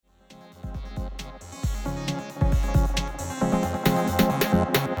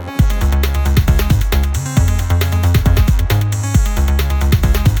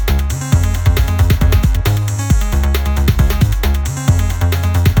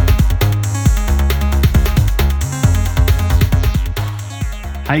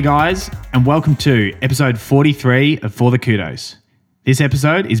Hey guys, and welcome to episode 43 of For the Kudos. This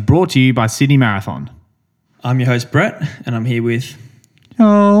episode is brought to you by Sydney Marathon. I'm your host, Brett, and I'm here with...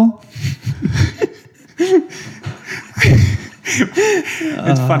 Oh.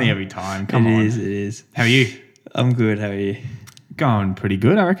 It's funny every time. Come on. It is. How are you? I'm good. How are you? Going pretty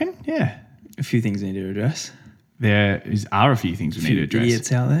good, I reckon. Yeah. A few things we need to address. There are a few things we need to address.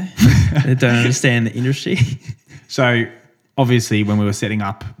 Idiots out there that don't understand the industry. So, obviously, when we were setting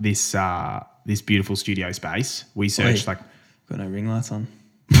up this this beautiful studio space, we searched Got no ring lights on.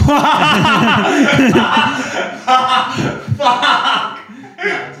 Fuck!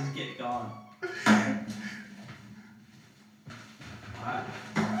 Just get going.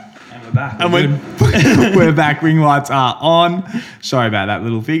 And we're back. We're back. Ring lights are on. Sorry about that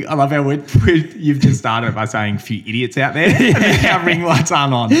little thing. I love how you've just started by saying few idiots out there. Our ring lights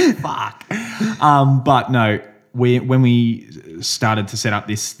aren't on. Fuck. But no, when we started to set up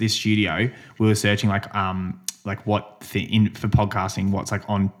this studio, we were searching for podcasting,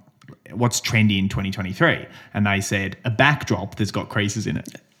 what's trendy in 2023, and they said a backdrop that's got creases in it.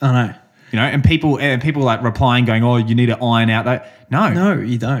 I know. You know, and people like replying, going, "Oh, you need to iron out that." No,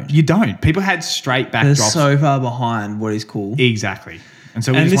 you don't. You don't. People had straight backdrops. They're so far behind what is cool. Exactly. And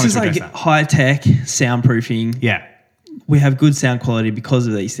so this is like high tech soundproofing. Yeah. We have good sound quality because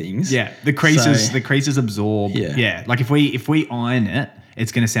of these things. Yeah. The creases absorb. Yeah. Like if we iron it,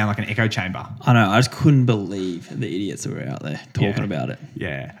 it's going to sound like an echo chamber. I know. I just couldn't believe the idiots that were out there talking about it.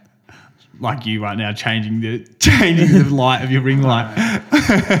 Yeah. Like you right now, changing the light of your ring light.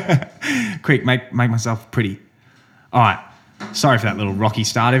 Quick, make myself pretty. All right. Sorry for that little rocky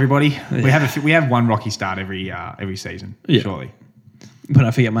start, everybody. Yeah. We have one rocky start every season. Yeah. Surely. When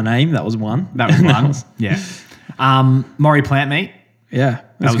I forget my name, that was one. That was one. Yeah. Maury Plant Meet. Yeah,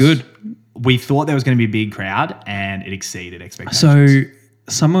 that was good. We thought there was going to be a big crowd, and it exceeded expectations.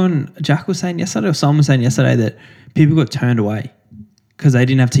 So Jack was saying yesterday, or someone was saying yesterday, that people got turned away because they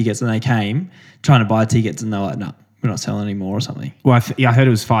didn't have tickets and they came trying to buy tickets and they're like, no, we're not selling anymore or something. Well, I heard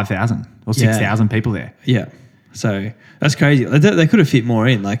it was 5,000 or 6,000 people there. Yeah. So that's crazy. They could have fit more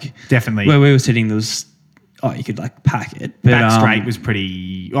in. Like definitely. Where we were sitting, there was, you could like pack it. But, back straight was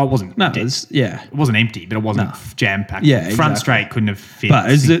pretty, it wasn't. No, it wasn't empty, but it wasn't jam-packed. Yeah, Front straight couldn't have fit. But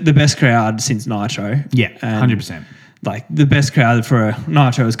it was the best crowd since Nitro. Yeah, 100%. Like the best crowd for a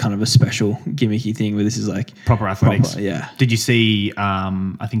Nitro is kind of a special gimmicky thing where this is like proper athletics. Yeah. Did you see,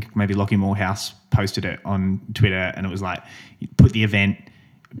 I think maybe Lockie Morehouse posted it on Twitter, and it was like, put the event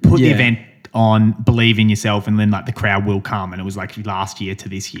on, believe in yourself, and then like the crowd will come. And it was like last year to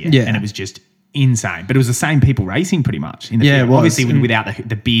this year. Yeah. And it was just insane. But it was the same people racing pretty much in the field. Obviously without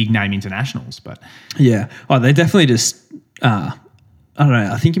the big name internationals, but yeah. Oh, they definitely just I don't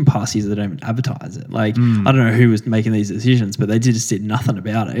know. I think in past years they don't advertise it. Like I don't know who was making these decisions, but they just did nothing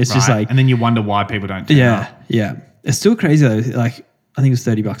about it. It's just like, and then you wonder why people don't turn up. Yeah. It's still crazy though. Like I think it was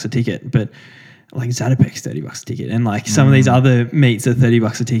 $30 a ticket, but like Zatopek's $30 a ticket, and like some of these other meets are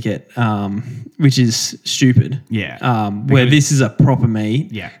 $30 a ticket, which is stupid. Yeah. Where this is a proper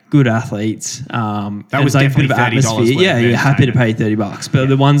meet. Yeah. Good athletes. That was like definitely $30. Yeah, you're happy to pay $30, but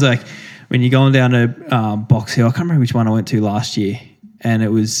the ones like when you're going down to Box Hill, I can't remember which one I went to last year. And it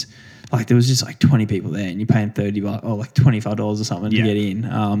was like there was just like 20 people there, and you're paying $30 or like $25 or something to get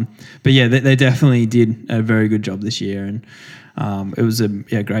in. But yeah, they definitely did a very good job this year, and it was a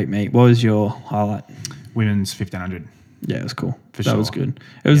great meet. What was your highlight? Women's 1500. Yeah, it was cool. For that sure. was good.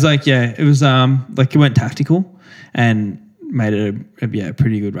 It was like it was like it went tactical and made it a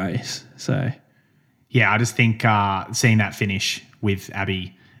pretty good race. So yeah, I just think seeing that finish with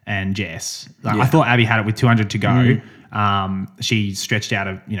Abby and Jess, I thought Abby had it with 200 to go. She stretched out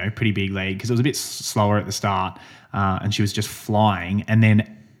a pretty big lead because it was a bit slower at the start, and she was just flying. And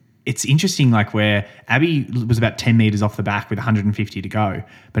then it's interesting, like where Abby was about 10 meters off the back with 150 to go,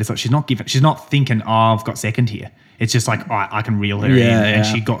 but it's like she's not thinking, oh, I've got second here. It's just like, I can reel her in, and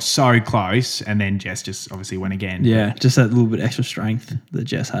she got so close, and then Jess just obviously went again. Yeah, just that little bit extra strength that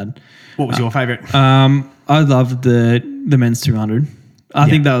Jess had. What was your favourite? I loved the men's 200. I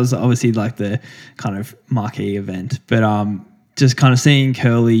think that was obviously like the kind of marquee event, but just kind of seeing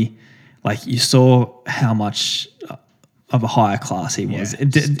Curly, like you saw how much of a higher class he was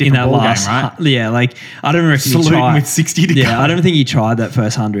in that last game, right? Yeah, like I don't reckon he tried with 60 to go. I don't think he tried that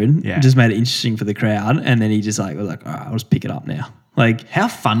first 100. Yeah. Just made it interesting for the crowd, and then he just was like, all right, I'll just pick it up now. Like, how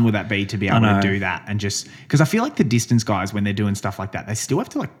fun would that be to be able to do that and just because I feel like the distance guys when they're doing stuff like that, they still have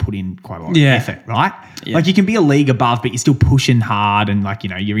to like put in quite a lot of effort, right? Yeah. Like you can be a league above, but you're still pushing hard and like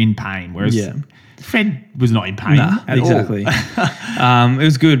you're in pain. Whereas Fred was not in pain at exactly. all. It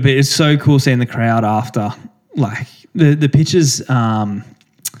was good, but it's so cool seeing the crowd after. Like the pictures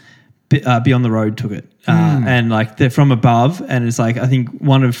Beyond the Road took it. And like they're from above, and it's like I think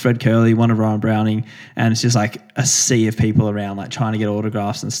one of Fred Curley, one of Ryan Browning, and it's just like a sea of people around like trying to get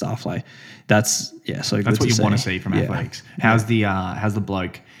autographs and stuff. Like that's so good. That's what you want to see from athletics. How's the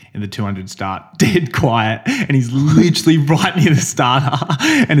bloke in the 200 start dead quiet, and he's literally right near the starter,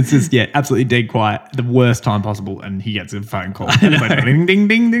 and it's just absolutely dead quiet, the worst time possible, and he gets a phone call, and it's like ding ding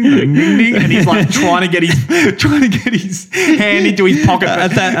ding ding ding ding ding, and he's like trying to get his hand into his pocket.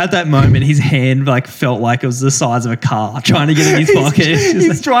 At that moment, his hand like felt like it was the size of a car, trying to get in his pocket.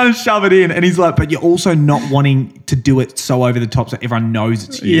 He's trying to shove it in, and he's like, but you're also not wanting to do it so over the top so everyone knows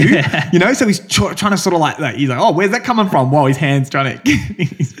it's you. Yeah. You know, so he's trying to sort of like that. He's like, oh, where's that coming from? While his hand's trying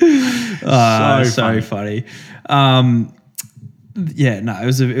to. So funny. It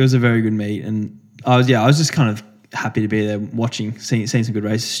was a very good meet, and I was just kind of happy to be there watching, seeing some good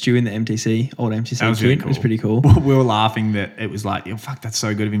races. Stu in the MTC, old MTC. That was really cool. It was pretty cool. We were laughing that it was like, fuck, that's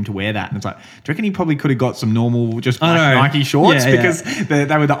so good of him to wear that. And it's like, do you reckon he probably could have got some normal, just black Nike shorts? Because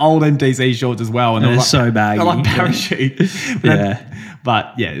they were the old MTC shorts as well. And they're like, so baggy. They're like parachute.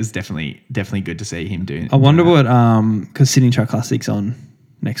 But it was definitely good to see him doing it. I wonder what, because Sydney Track Classic's on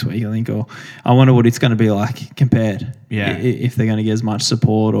next week, I think, or I wonder what it's going to be like compared. Yeah. If they're going to get as much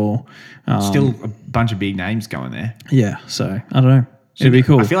support or... Still a bunch of big names going there. Yeah, so I don't know. It'd be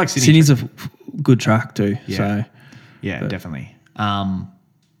cool. I feel like Sydney's a good track too. Yeah. So definitely.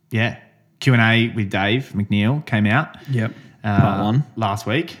 Q&A with Dave McNeil came out. Yep. Part 1. Last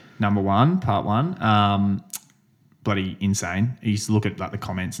week. Number 1, part 1. Bloody insane. You used to look at like the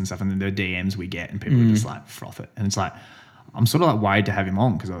comments and stuff, and then the DMs we get, and people are just like froth it. And it's like, I'm sort of like worried to have him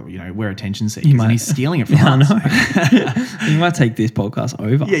on because, we're attention seekers and he's stealing it from us. I know. You might take this podcast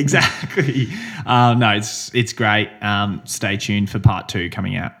over. Yeah, exactly. No, it's great. Stay tuned for part 2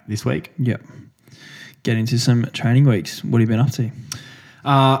 coming out this week. Yep. Get into some training weeks. What have you been up to?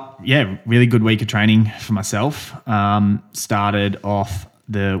 Really good week of training for myself. Started off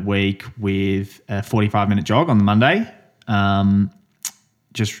the week with a 45-minute jog on the Monday.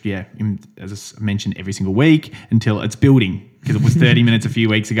 As I mentioned, every single week until it's building, because it was 30 minutes a few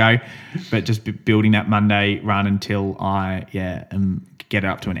weeks ago, but just building that Monday run until I get it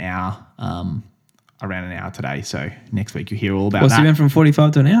up to an hour, around an hour today. So next week you'll hear all about that. You went from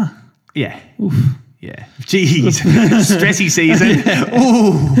 45 to an hour? Yeah. Oof. Yeah. Jeez. Stressy season.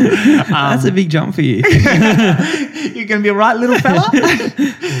 Ooh. That's a big jump for you. You're going to be a right little fella.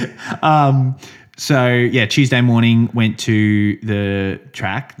 Tuesday morning went to the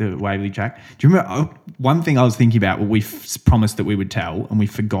track, the Waverley track. Do you remember one thing I was thinking about, what we promised that we would tell and we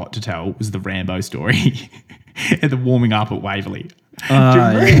forgot to tell, was the Rambo story at the warming up at Waverley.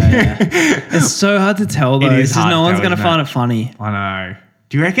 It's so hard to tell though. Because no one's going to find it funny. I know.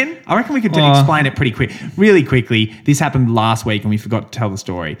 Do you reckon? I reckon we could explain it pretty really quickly. This happened last week and we forgot to tell the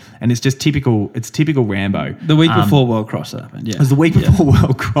story. And it's just typical Rambo. The week before World Cross happened, yeah. It was the week before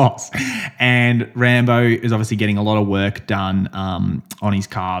World Cross. And Rambo is obviously getting a lot of work done on his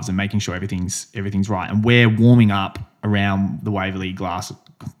calves and making sure everything's right. And we're warming up around the Waverley the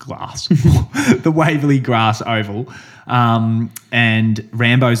Waverley grass oval. And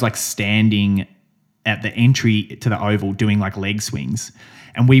Rambo's like standing at the entry to the oval doing like leg swings.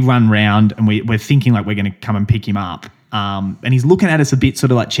 And we run round and we're thinking like we're going to come and pick him up. And he's looking at us a bit sort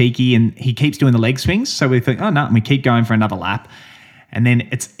of like cheeky, and he keeps doing the leg swings. So we think, oh no, and we keep going for another lap. And then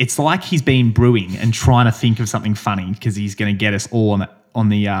it's like he's been brewing and trying to think of something funny because he's going to get us all on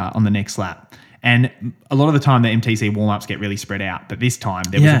the next lap. And a lot of the time the MTC warm-ups get really spread out. But this time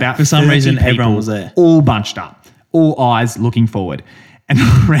there was about for some reason people everyone was there. All bunched up, all eyes looking forward. And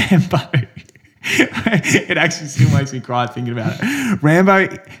Rambo... It actually still makes me cry thinking about it.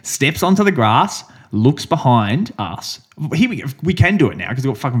 Rambo steps onto the grass, looks behind us. We can do it now because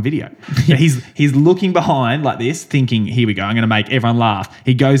we've got fucking video. So he's looking behind like this, thinking, here we go, I'm going to make everyone laugh.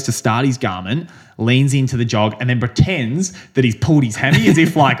 He goes to start his Garmin, leans into the jog, and then pretends that he's pulled his hammy as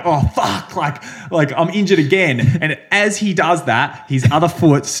if like, oh, fuck, like I'm injured again. And as he does that, his other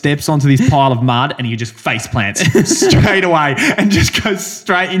foot steps onto this pile of mud and he just face plants straight away and just goes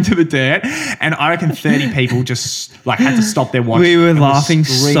straight into the dirt. And I reckon 30 people just like had to stop their watch. We were laughing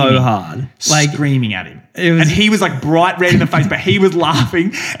so hard. Like screaming at him. And he was like bright red in the face, but he was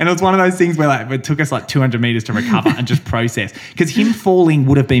laughing. And it was one of those things where like it took us like 200 meters to recover and just process. Because him falling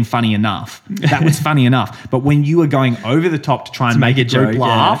would have been funny enough. That was funny enough. But when you were going over the top to try and make a group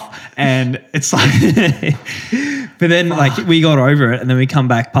laugh, and it's like... But then like we got over it and then we come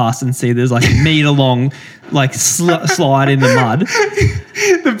back past and see there's like a meter long like slide in the mud.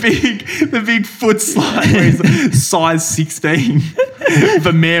 the big foot slide where he's size 16.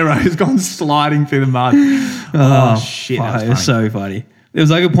 Vomero has gone sliding through the mud. Oh shit. That was funny. So funny. There was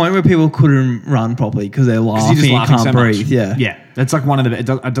like a point where people couldn't run properly because they're laughing, you're just you laughing can't so breathe. much. Yeah. Yeah. That's like one of the,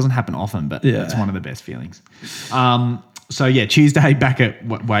 it doesn't happen often, but it's one of the best feelings. So yeah, Tuesday back at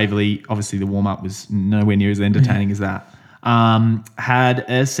Waverley, obviously the warm up was nowhere near as entertaining as that. Had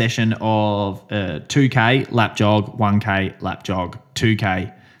a session of 2K, lap jog, 1K, lap jog,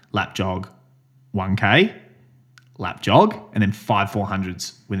 2K, lap jog, 1K, lap jog, and then 5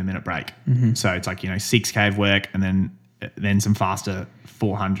 400s with a minute break. So it's like, 6K of work and then some faster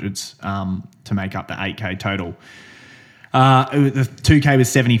 400s to make up the 8K total. The 2K was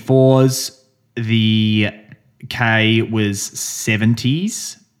 74s. The K was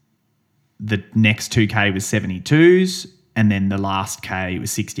 70s. The next 2K was 72s. And then the last K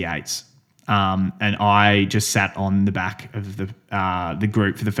was 68s. And I just sat on the back of the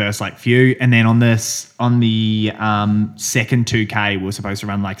group for the first few, and then on the second 2K we were supposed to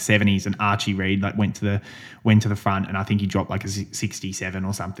run 70s, and Archie Reed went to the front, and I think he dropped a 67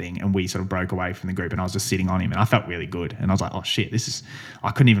 or something, and we sort of broke away from the group, and I was just sitting on him, and I felt really good, and I was like, oh shit,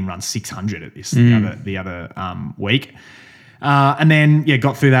 I couldn't even run 600 at this the other week, and then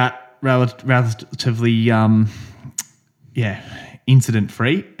got through that relatively incident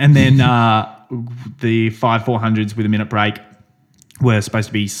free. And then the 5 400s with a minute break were supposed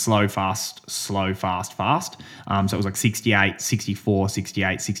to be slow, fast. So it was 68, 64,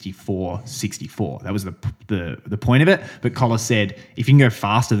 68, 64, 64. That was the point of it. But Collis said, if you can go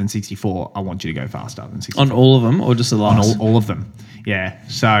faster than 64, I want you to go faster than 64. On all of them or just the last? On all of them. Yeah.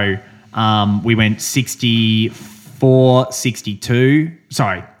 So we went 64, 62.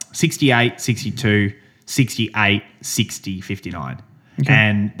 Sorry, 68, 62, 68, 60, 59. Okay.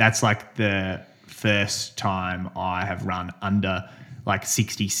 And that's the first time I have run under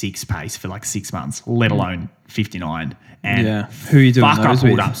 66 pace for 6 months, let alone 59. And who are you doing fuck, those I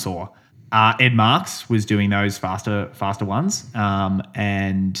pulled with? up sore. Ed Marks was doing those faster ones,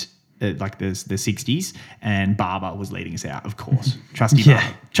 and the 60s, and Barber was leading us out, of course.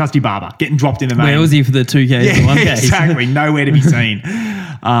 Trusty Barber getting dropped in the main. Where was he for the 2K and 1K? Exactly, nowhere to be seen.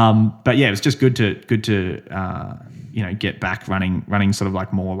 But yeah, it was just good to get back running sort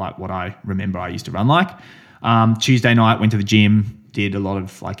of more like what I remember I used to run like. Tuesday night went to the gym, did a lot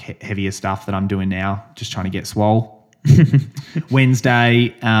of heavier stuff that I'm doing now, just trying to get swole.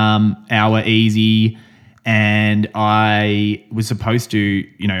 Wednesday, hour easy. And I was supposed to,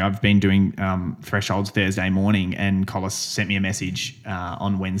 I've been doing thresholds Thursday morning, and Collis sent me a message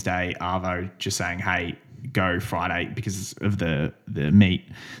on Wednesday, Arvo, just saying, hey, go Friday because of the meet,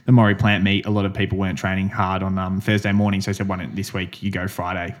 the Maury plant meet. A lot of people weren't training hard on Thursday morning. So I said, why don't this week you go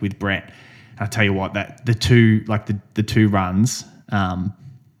Friday with Brett? And I'll tell you what, that the two runs, a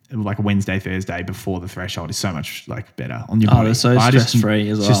Wednesday, Thursday before the threshold is so much better on your body. They're so stress free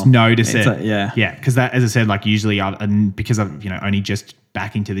as well. Just notice it. Yeah. Because that, as I said, usually because I've only just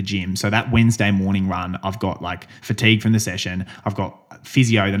back into the gym. So that Wednesday morning run, I've got fatigue from the session. I've got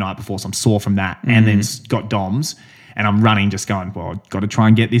physio the night before, so I'm sore from that, and then got DOMs, and I'm running just going, well, I've got to try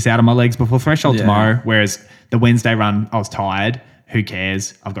and get this out of my legs before threshold tomorrow. Whereas the Wednesday run, I was tired. Who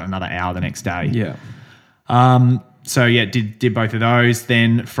cares? I've got another hour the next day. Yeah. So yeah, did both of those.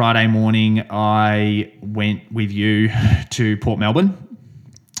 Then Friday morning, I went with you to Port Melbourne.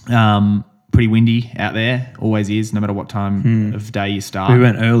 Pretty windy out there, always is, no matter what time of day you start. We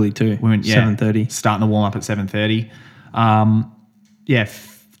went early too. We went 7:30. Starting the warm up at 7:30.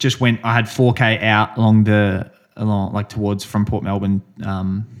 Just went. I had 4K out along towards from Port Melbourne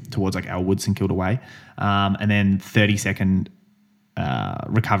towards Elwood, St Kilda way, and then 30-second.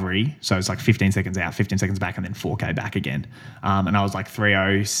 Recovery, so it's 15 seconds out, 15 seconds back, and then 4K back again. And I was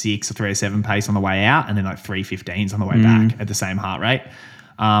 3:06 or 3:07 pace on the way out, and then 3:15s on the way back at the same heart rate,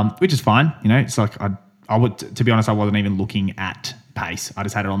 which is fine. It's I would, to be honest, I wasn't even looking at pace. I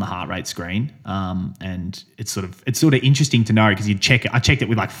just had it on the heart rate screen, and it's sort of interesting to know because you check it. I checked it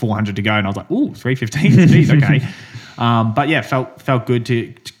with 400 to go, and I was like, ooh, 3:15. Geez, okay. But yeah, felt good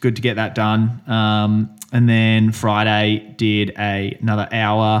to get that done. And then Friday did another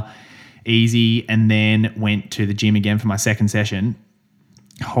hour easy, and then went to the gym again for my second session.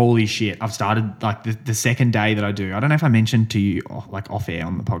 Holy shit. I've started the second day that I do. I don't know if I mentioned to you off air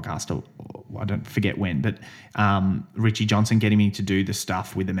on the podcast or I don't forget when, but Richie Johnson getting me to do the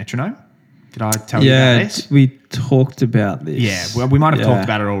stuff with the metronome. Did I tell you about this? Yeah, we talked about this. Yeah, well, we might have talked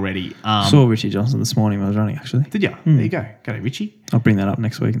about it already. Saw Richie Johnson this morning when I was running, actually. Did you? There you go. Go to Richie. I'll bring that up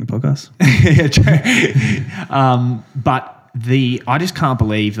next week in the podcast. Yeah, true. But I just can't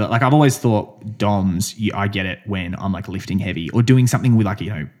believe that. I've always thought DOMs, I get it when I'm lifting heavy or doing something with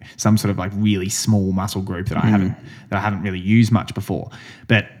some sort of really small muscle group that I haven't really used much before.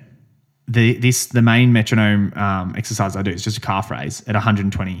 But the main metronome exercise I do is just a calf raise at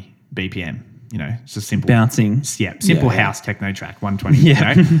 120 BPM. You know, it's just simple Bouncing. simple house techno track, 120.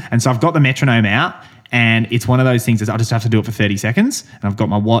 Yeah. You know? And so I've got the metronome out, and it's one of those things that I just have to do it for 30 seconds. And I've got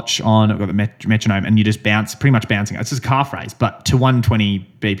my watch on, I've got the metronome, and you just bounce, pretty much bouncing. It's just a calf raise, but to 120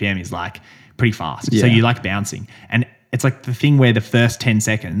 BPM is like pretty fast. Yeah. So you like bouncing. And it's like the thing where the first 10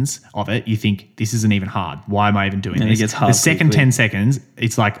 seconds of it, you think, this isn't even hard. Why am I even doing this? It gets hard the second 10 seconds,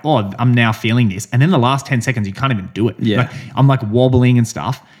 it's like, oh, I'm now feeling this. And then the last 10 seconds, you can't even do it. Yeah. Like, I'm like wobbling and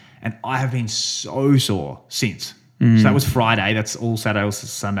stuff. And I have been so sore since. So that was Friday. That's all Saturday, all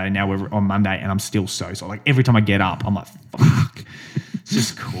Sunday. Now we're on Monday, and I'm still so sore. Like every time I get up, I'm like, fuck. It's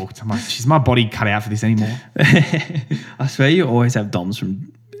just cooked. I'm like, is my body cut out for this anymore? I swear you always have DOMs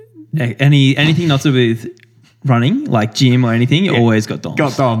from anything not to do with running, like gym or anything. You always got DOMs.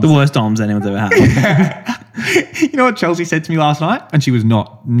 Got DOMs. The worst DOMs anyone's ever had. You know what Chelsea said to me last night? And she was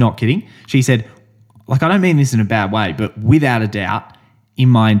not kidding. She said, like, I don't mean this in a bad way, but without a doubt, in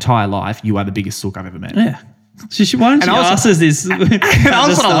my entire life, you are the biggest sook I've ever met. Yeah. Why don't you ask us this? And I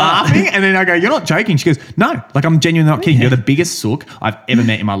was sort of laughing, and then I go, you're not joking. She goes, no, like I'm genuinely not kidding. You're the biggest sook I've ever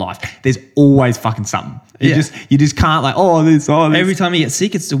met in my life. There's always fucking something. You just can't like, this. Every time you get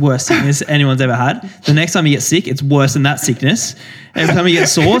sick, it's the worst sickness anyone's ever had. The next time you get sick, it's worse than that sickness. Every time you get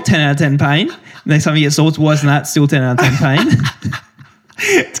sore, 10 out of 10 pain. The next time you get sore, it's worse than that, still 10 out of 10 pain.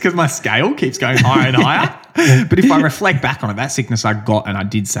 It's because my scale keeps going higher and higher. But if I reflect back on it, that sickness I got and I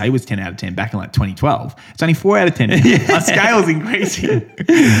did say was 10 out of 10 back in like 2012. It's only 4 out of 10. My scale's increasing.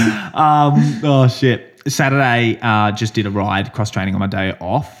 Shit. Saturday, just did a ride, cross training on my day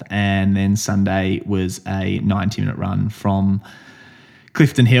off. And then Sunday was a 90-minute run from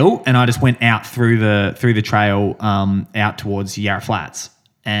Clifton Hill. And I just went out through the trail out towards Yarra Flats.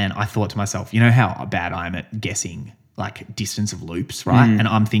 And I thought to myself, you know how bad I am at guessing like distance of loops, right? And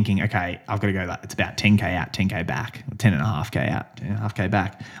I'm thinking, okay, I've got to go, it's about 10K out, 10K back, 10.5K out, 10.5K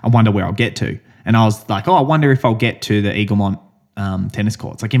back. I wonder where I'll get to. And I was like, I wonder if I'll get to the Eaglemont tennis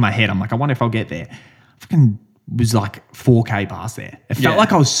courts. Like in my head, I'm like, I wonder if I'll get there. Fucking was like 4K past there. It felt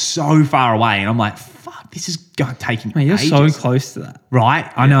like I was so far away, and I'm like, fuck, this is taking Man, you're ages. so close to that. Right?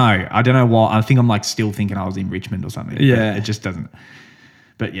 Yeah. I know. I don't know why. I think I'm like still thinking I was in Richmond or something. Yeah. It just doesn't.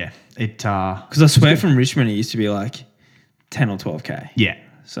 But yeah, it... Because I swear from Richmond it used to be like 10 or 12K. Yeah.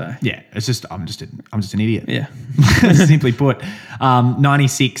 So yeah, it's just I'm just an idiot. Yeah. Simply put,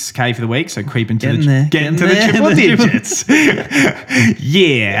 96K for the week, so creeping to the triple digits.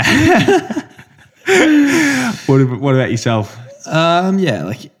 Yeah. What about yourself?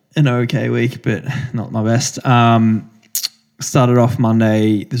 Like an okay week, but not my best. Started off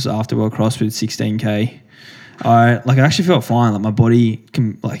Monday. This was after World Cross with 16K. I actually felt fine. Like my body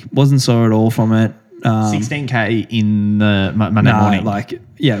wasn't sore at all from it. 16K in the Monday morning.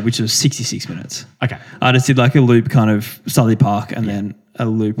 Which was 66 minutes. Okay. I just did like a loop kind of Sully Park and then a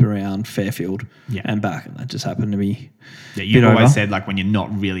loop around Fairfield and back, and that just happened to be. Yeah, you've always said like when you're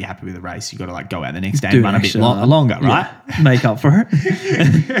not really happy with a race, you got to like go out the next day and run a bit longer, right? Yeah, make up for it.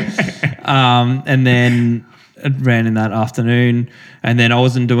 And then it ran in that afternoon, and then I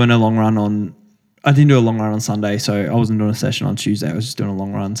wasn't doing a long run I didn't do a long run on Sunday, so I wasn't doing a session on Tuesday. I was just doing a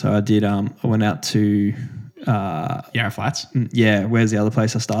long run. So I did. I went out to Yarra Flats. Yeah, where's the other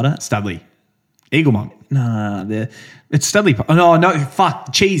place I started? Studley, Eaglemont. No. It's Studley. Oh no,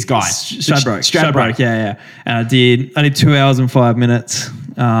 fuck, cheese guy. Stradbroke. Yeah. And I did 2 hours and 5 minutes.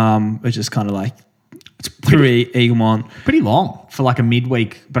 Which is kind of like through Eaglemont. Pretty long for like a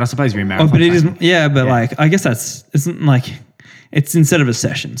midweek, but I suppose you're in marathon. But it isn't. Yeah, but like I guess isn't like. It's instead of a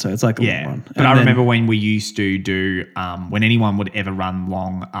session, so it's like a long run. But I remember when we used to do, when anyone would ever run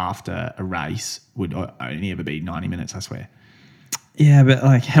long after a race would only ever be 90 minutes, I swear. Yeah, but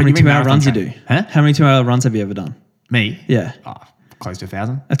like how many 2-hour runs you do? Huh? How many 2-hour runs have you ever done? Me? Yeah. Close to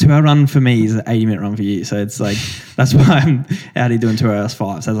 1,000. A 2-hour run for me is an 80-minute run for you. So it's like, that's why I'm out here doing 2 hours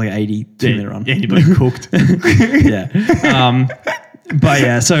 5. So it's like an 82-minute run. Yeah, you're being cooked. Yeah. But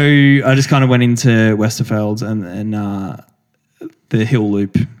yeah, so I just kind of went into Westerfelds and the hill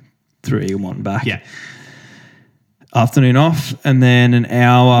loop through Eaglemont and back. Yeah. Afternoon off, and then an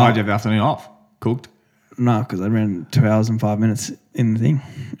hour. Why'd you have the afternoon off? Cooked? No, because I ran 2 hours and 5 minutes in the thing.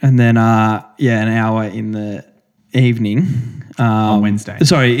 And then, an hour in the evening. On Wednesday?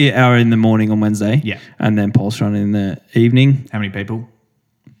 Sorry, hour in the morning on Wednesday. Yeah. And then pulse run in the evening. How many people?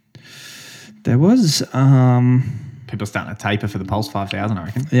 There was... people starting to taper for the Pulse 5,000, I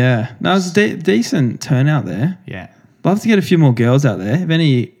reckon. Yeah. No, it was a decent turnout there. Yeah. Love to get a few more girls out there. If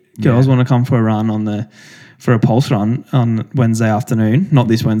any girls want to come for a run for a pulse run on Wednesday afternoon, not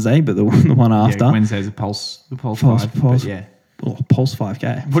this Wednesday, but the one after. Yeah, Wednesday's the pulse 5. Pulse. Yeah. Pulse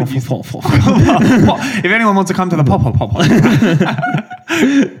 5K. What do you- Four. If anyone wants to come to the pop.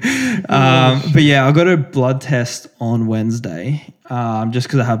 But yeah, I got a blood test on Wednesday, just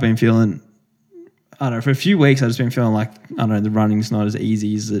because I have been feeling, I don't know, for a few weeks I've just been feeling like, I don't know, the running's not as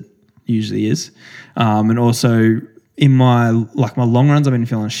easy as it usually is. And also in my long runs, I've been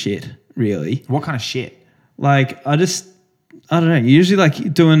feeling shit, really. What kind of shit? Like, I don't know. Usually,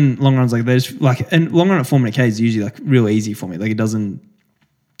 like, doing long runs like this, like, and long run at 4 minute K is usually like real easy for me. Like, it doesn't,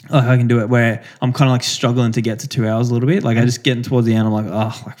 like, I can do it where I'm kind of like struggling to get to 2 hours a little bit. Like, I just getting towards the end, I'm like,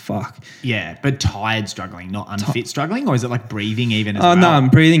 oh, like, fuck. Yeah, but tired struggling, not unfit struggling, or is it like breathing even as well? Oh, no, I'm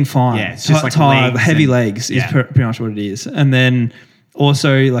breathing fine. Yeah, it's just like tired, legs heavy and- legs is yeah. pretty much what it is. And then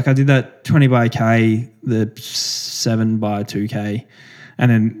also, like, I did that 20 by K, the 7 by 2K,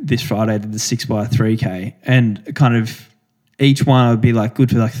 and then this Friday I did the 6 by 3K, and kind of each one I would be like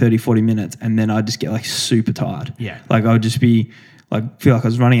good for like 30, 40 minutes, and then I'd just get like super tired. Yeah. Like I would just be like, feel like I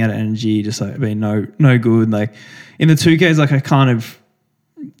was running out of energy, just like being no good. Like in the 2Ks, like I kind of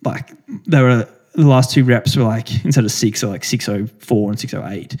like, the last 2 reps were like, instead of 6, so like 6:04 and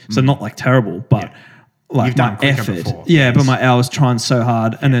 6:08. So not like terrible, but like You've done my quicker effort. before. Yeah, Yes. but I was trying so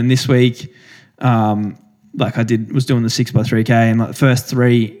hard. And then this week, like I was doing the 6 by 3K, and like the first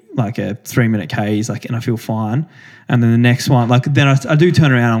 3, like a 3 minute Ks, like, and I feel fine. And then the next one, like then I do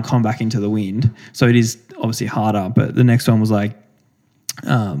turn around and come back into the wind. So it is obviously harder, but the next one was like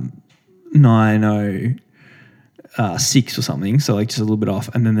 9:06 or something. So like just a little bit off.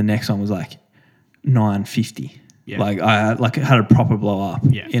 And then the next one was like 9:50. Yeah. Like I had a proper blow up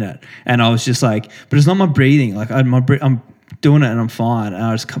Yeah. in it. And I was just like, but it's not my breathing. Like I'm doing it and I'm fine.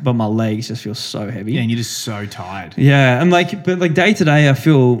 And but my legs just feel so heavy. Yeah, and you're just so tired. Yeah, and but day to day, I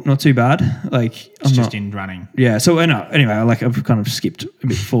feel not too bad. Like It's I'm just not. in running. Yeah. So anyway, like I've kind of skipped a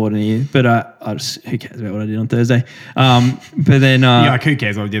bit forward in the year, but I just, who cares about what I did on Thursday? But then Yeah, like who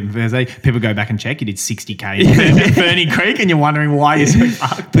cares what I did on Thursday? People go back and check. You did 60K in Fernie Creek, and you're wondering why you're so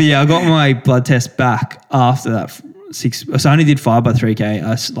fucked. But yeah, I got my blood test back after that 6. So I only did 5 by 3K.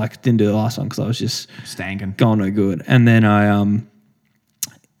 I didn't do the last one because I was just Stankin'. going no good. And then I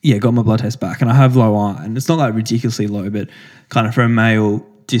got my blood test back, and I have low iron. It's not like ridiculously low, but kind of for a male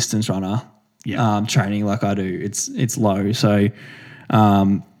distance runner, training like I do, it's low. So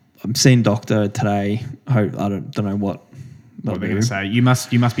I'm seeing doctor today. I don't know what What are they going to say? You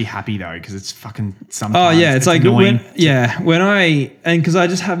must be happy though, because it's fucking sometimes. Oh yeah, it's like annoying. because I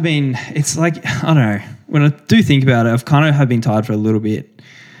just have been. It's like, I don't know, when I do think about it, I've kind of have been tired for a little bit,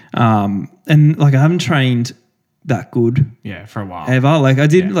 and like I haven't trained that good for a while. ever. Like I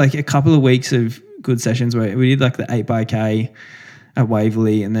did like a couple of weeks of good sessions where we did like the 8 by K at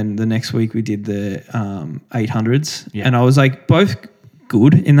Waverley, and then the next week we did the 800s, and I was like both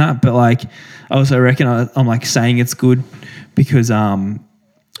good in that, but like I also reckon I'm like saying it's good because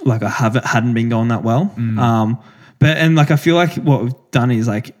like I hadn't been going that well. But I feel like what we've done is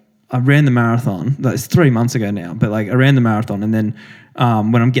like I ran the marathon. That's 3 months ago now, but like I ran the marathon, and then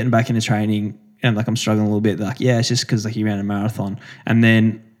when I'm getting back into training and like I'm struggling a little bit, like it's just because like you ran a marathon, and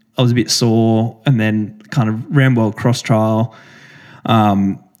then I was a bit sore, and then kind of ran well cross trial,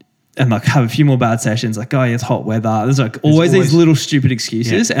 and like have a few more bad sessions. Like it's hot weather. There's like always these little stupid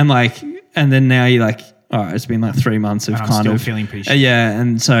excuses, and then now you're like, all right, it's been like 3 months of I'm kind still of feeling pretty shit.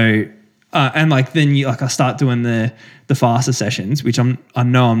 and so and like then you like I start doing the faster sessions, which I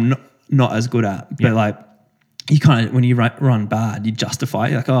know I'm not as good at, but like you kind of when you run bad, you justify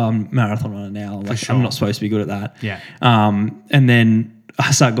it. Like, oh, I'm a marathon runner now. Like sure. I'm not supposed to be good at that. Yeah. And then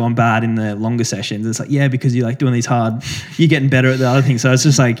I start going bad in the longer sessions. It's like, because you're like doing these hard, you're getting better at the other things. So it's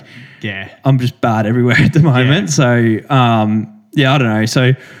just like, I'm just bad everywhere at the moment. Yeah. So, I don't know.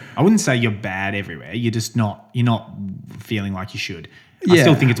 So I wouldn't say you're bad everywhere. You're not feeling like you should. I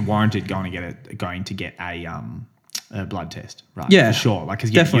still think it's warranted going to get a blood test, right? Yeah, for sure. Like,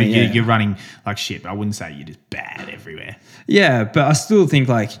 because definitely, you're running like shit, but I wouldn't say you're just bad everywhere. Yeah, but I still think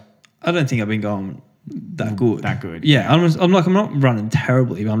like I don't think I've been going that good. That good. Yeah, I'm not running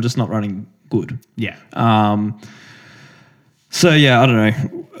terribly, but I'm just not running good. Yeah. So I don't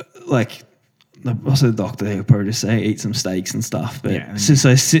know. Like, also the doctor, he'll probably just say eat some steaks and stuff. But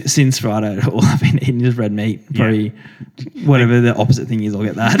since Friday, all I've been eating is red meat. Probably whatever the opposite thing is, I'll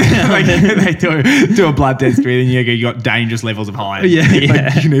get that. They do a blood test with you, and you got dangerous levels of high. Yeah.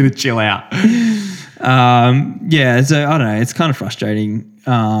 Like, you need to chill out. So I don't know. It's kind of frustrating.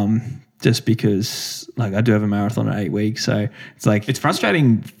 Just because like I do have a marathon in 8 weeks, so it's like it's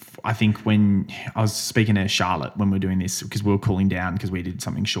frustrating. I think when I was speaking to Charlotte when we were doing this, because we were cooling down because we did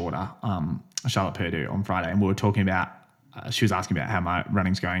something shorter, Charlotte Purdue on Friday, and we were talking about, she was asking about how my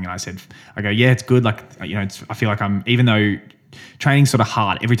running's going, and I go, yeah, it's good. Like, I feel like even though training's sort of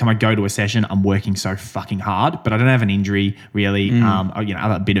hard. Every time I go to a session, I'm working so fucking hard, but I don't have an injury really. I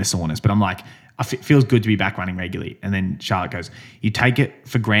have a bit of soreness, but I'm like, it feels good to be back running regularly. And then Charlotte goes, you take it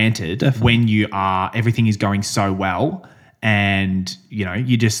for granted when everything is going so well. And,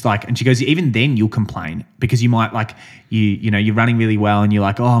 you just like, and she goes, even then you'll complain because you might like, you're running really well and you're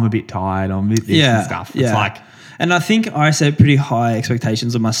like, oh, I'm a bit tired. I'm a bit this and stuff. It's like, and I think I set pretty high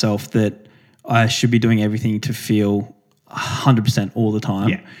expectations of myself that I should be doing everything to feel 100% all the time.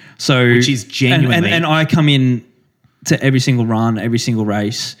 Yeah. So, which is genuinely. And I come in to every single run, every single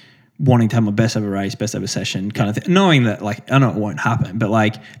race, wanting to have my best ever race, best ever session kind of thing, knowing that like, I know it won't happen, but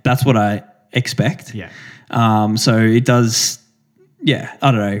like, that's what I expect. Yeah. So it does, I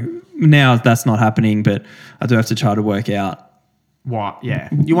don't know. Now that's not happening, but I do have to try to work out what,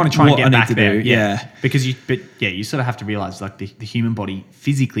 you want to try and get back there. Yeah. Because you sort of have to realize like the human body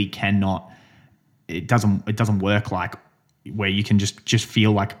physically cannot, it doesn't work like where you can just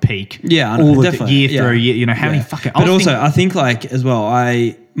feel like a peak. Yeah. All the year through year, how many fucking, but also I think like as well,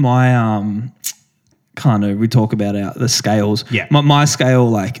 my kind of, we talk about the scales. Yeah. My scale,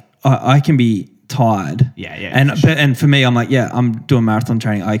 like I can be tired. Yeah. And for me, I'm like, I'm doing marathon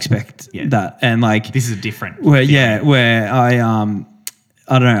training. I expect that. And like, this is a different. Where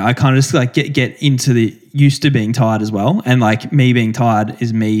I don't know. I kind of just like get into the used to being tired as well. And like me being tired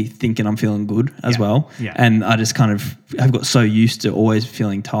is me thinking I'm feeling good as well. Yeah. And I just kind of have got so used to always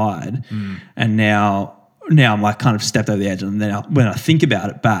feeling tired. And now I'm like kind of stepped over the edge. And then when I think about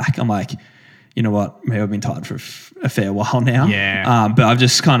it back, I'm like, you know what? Maybe I've been tired for a fair while now. Yeah. But I've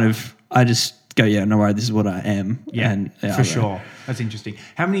just I just go, no worry, this is what I am. Yeah, and, for sure. That's interesting.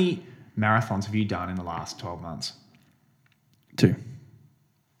 How many marathons have you done in the last 12 months? 2.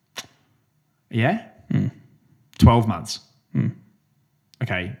 Yeah? 12 months.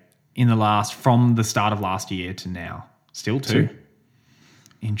 Okay. From the start of last year to now, still 2?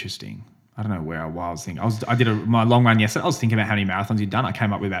 Interesting. I don't know where I was thinking. I did my long run yesterday. I was thinking about how many marathons you'd done. I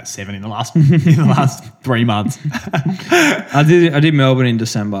came up with about 7 in the last 3 months. I did Melbourne in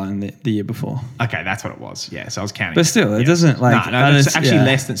December and the year before. Okay, that's what it was. Yeah, so I was counting. But still, it doesn't like. No, it's actually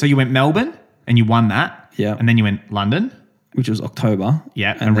less than. So you went Melbourne and you won that. Yeah. And then you went London, which was October.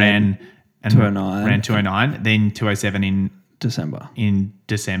 Yeah, and ran 209. Ran 209. Then 207 in December.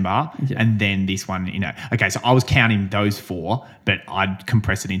 And then this one, okay, so I was counting those 4, but I'd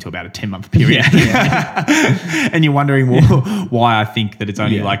compress it into about a 10-month period. And you're wondering why I think that it's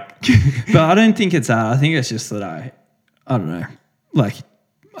only like. But I don't think it's that. I think it's just that I don't know. Like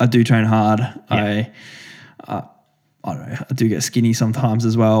I do train hard. Yeah. I don't know. I do get skinny sometimes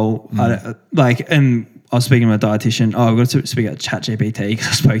as well. And I was speaking to my dietitian. I've got to speak about ChatGPT because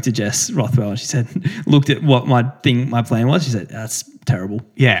I spoke to Jess Rothwell and she said, looked at what my plan was. She said, that's terrible.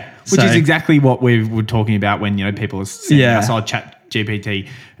 Yeah. Which is exactly what we were talking about when, people are saying, I saw ChatGPT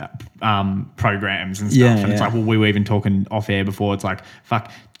programs and stuff. And it's like, well, we were even talking off air before. It's like, fuck,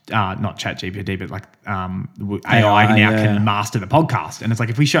 not ChatGPT, but like AI now can master the podcast. And it's like,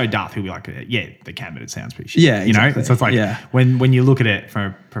 if we show Darth, he'll be like, they can, but it sounds pretty shit. Yeah, exactly. So it's like, when you look at it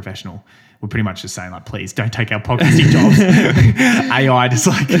from a professional, we're pretty much just saying like, please don't take our podcasting jobs. AI just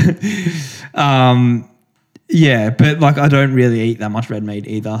like. But like I don't really eat that much red meat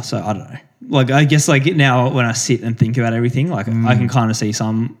either. So I don't know. Like I guess like now when I sit and think about everything, like I can kind of see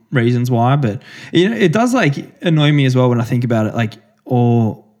some reasons why, but it does like annoy me as well when I think about it. Like,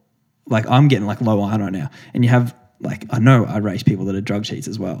 or like I'm getting like low iron right now and you have like, I know I race people that are drug cheats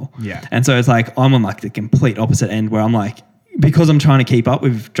as well. Yeah. And so it's like, I'm on like the complete opposite end where I'm like, because I'm trying to keep up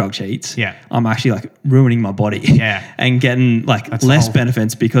with drug cheats, I'm actually like ruining my body and getting like less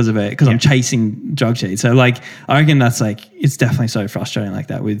benefits because of it, because I'm chasing drug cheats. So like, I reckon that's like, it's definitely so frustrating like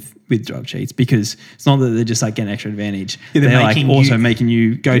that with drug cheats, because it's not that they're just like getting extra advantage. They're like also making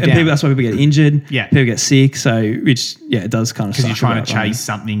you go down. People, that's why people get injured. Yeah. People get sick. So which, it does kind of suck. Because you're trying to chase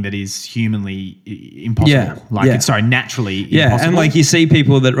something that is humanly impossible. It's naturally impossible. And like you see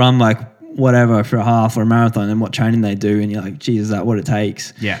people that run like whatever for a half or a marathon and what training they do, and you're like, geez, is that what it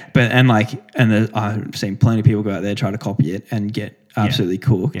takes? Yeah. But I've seen plenty of people go out there try to copy it and get absolutely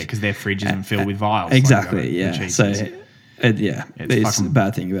cooked. Yeah, because their fridge isn't filled with vials. Exactly. So it's a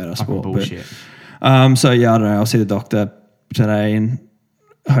bad thing about our sport. Bullshit. So I don't know. I'll see the doctor today and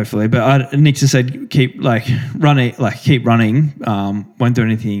hopefully. But Nick just said keep running. Won't do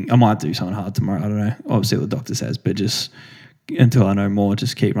anything. I might do something hard tomorrow. I don't know. Obviously, what the doctor says, but just until I know more,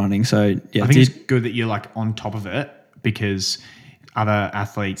 just keep running. So I think it's good that you're like on top of it, because other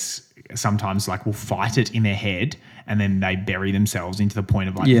athletes sometimes like will fight it in their head and then they bury themselves into the point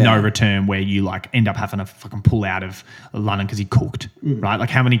of like no return, where you like end up having to fucking pull out of London because he cooked, right? Like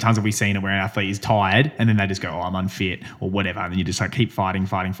how many times have we seen it where an athlete is tired and then they just go, oh, I'm unfit or whatever, and then you just like keep fighting.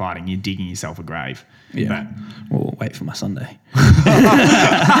 You're digging yourself a grave. Yeah. We'll wait for my Sunday.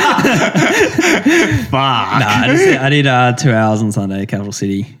 Fuck. Nah, I did 2 hours on Sunday, Capital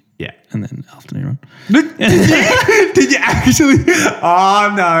City. Yeah. And then afternoon run. Did you actually?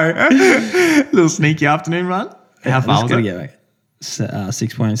 Oh, no. Little sneaky afternoon run? How far was it? Get back.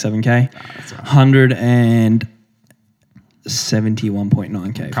 6.7K. That's right.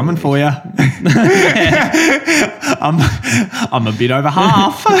 171.9K. Coming for you. I'm a bit over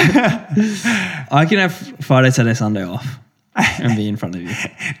half. I can have Friday, Saturday, Sunday off and be in front of you.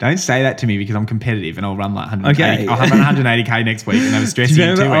 Don't say that to me because I'm competitive and I'll run like 180. Okay. I'll run 180K next week and have a stress Do you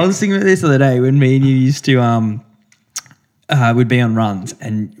in 2 remember, weeks. I was thinking about this the other day when me and you used to we'd be on runs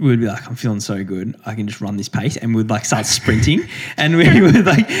and we'd be like, I'm feeling so good, I can just run this pace, and we'd like start sprinting and we would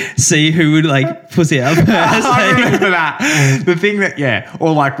like see who would like pussy out first. I remember that. The thing that,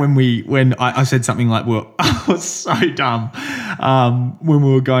 or like when I said something like, well, I was so dumb when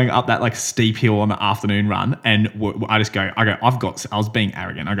we were going up that like steep hill on the afternoon run, and I was being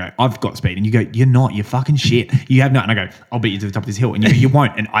arrogant. I go, I've got speed, and you go, you're not, you're fucking shit. You have not. And I go, I'll beat you to the top of this hill, and you go, you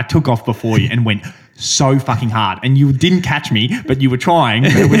won't. And I took off before you and went so fucking hard, and you didn't catch me, but you were trying.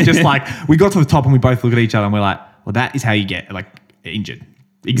 But it was just like we got to the top and we both look at each other and we're like, well, that is how you get like injured.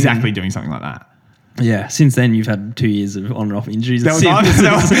 Exactly, doing something like that. Yeah. Since then, you've had 2 years of on and off injuries. That was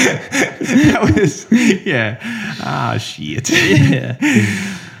yeah. Ah, shit. Yeah.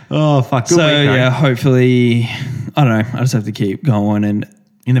 Oh, fuck. Good So week, though. yeah, hopefully, I don't know. I just have to keep going and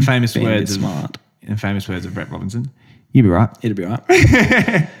In the famous being a bit words smart. of Brett Robinson, you'll be right. It'll be right.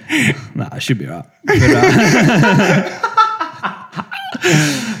 Nah, it should be right. But,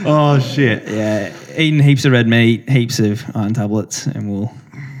 Oh shit. yeah, eating heaps of red meat, heaps of iron tablets, and we'll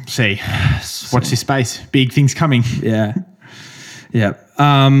See, watch this space. Big things coming. yeah.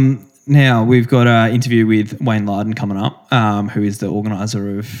 Now we've got an interview with Wayne Larden coming up, who is the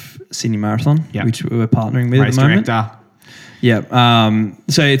organizer of Sydney Marathon, Yep. which we're partnering with Race at the moment. director. Yeah.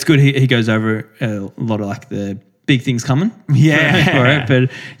 So it's good. He goes over a lot of like the big things coming. Yeah. For it.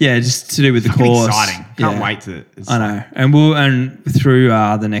 But yeah, just to do with the Fucking course. exciting. Can't Yeah. wait to. I know, and through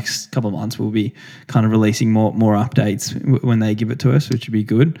the next couple of months, we'll be kind of releasing more updates when they give it to us, which would be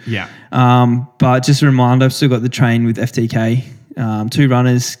good. Yeah. But just a reminder, I've still got the train with FTK. 2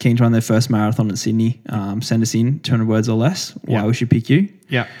 runners keen to run their first marathon in Sydney. Send us in 200 words or less. Why Yeah. we should pick you.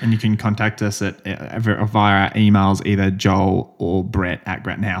 Yeah, and you can contact us at via our emails, either Joel or Brett at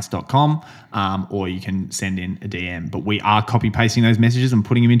grettonhouse.com, or you can send in a DM. But we are copy pasting those messages and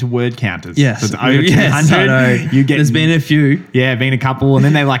putting them into word counters. Yes, so it's over 200. yes, I know. You get, There's been a few. yeah, been a couple, and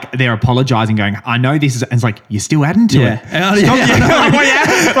then they're apologising, going, "I know this is," and it's like you're still adding to it. Yeah. Stop, Yeah, I know.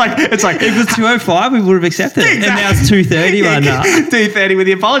 like it's like If it was 205, we would have accepted it. And now it's 230 right now. 230 with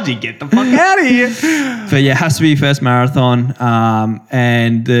the apology. Get the fuck out of here. But yeah, it has to be first marathon, and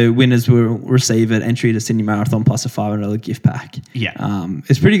the winners will receive an entry to Sydney Marathon plus a $500 gift pack. Yeah.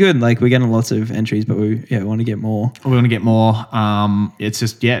 It's pretty good. Like we're getting lots of entries, but we want to get more. We want to get more. It's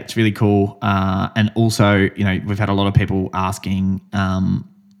just, it's really cool. And also, we've had a lot of people asking,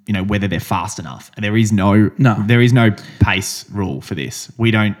 whether they're fast enough. And there is no pace rule for this. We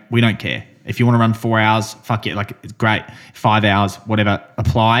don't care. If you want to run 4 hours, fuck it. Like it's great. 5 hours, whatever,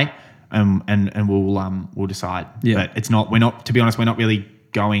 apply. And we'll decide. Yeah. But it's not, to be honest, we're not really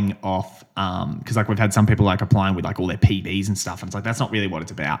going off because like we've had some people like applying with like all their PBs and stuff, and it's like that's not really what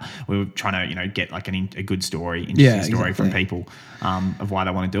it's about. We were trying to get like a good story, interesting story from people of why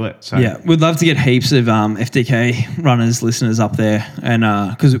they want to do it. So yeah, we'd love to get heaps of FTK runners, listeners up there, and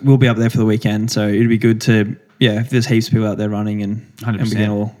because we'll be up there for the weekend, so it'd be good to if there's heaps of people out there running and 100%. we can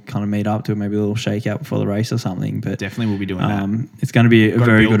all kind of meet up, do maybe a little shakeout before the race or something. But definitely we'll be doing that. It's going to be a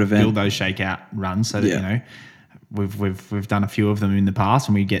very good event. Build those shakeout runs so that We've done a few of them in the past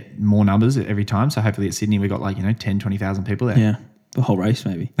and we get more numbers every time. So hopefully at Sydney we got 10, 20,000 people there. Yeah, the whole race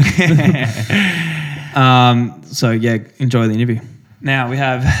maybe. So enjoy the interview. Now we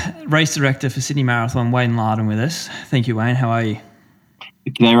have race director for Sydney Marathon, Wayne Larden, with us. Thank you, Wayne. How are you?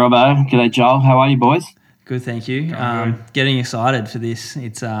 G'day, Robbo. G'day, Joel. How are you, boys? Good, thank you. Getting excited for this.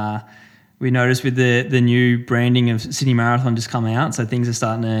 It's we noticed with the new branding of Sydney Marathon just come out, so things are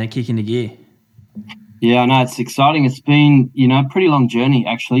starting to kick into gear. Yeah, I know, it's exciting. It's been, a pretty long journey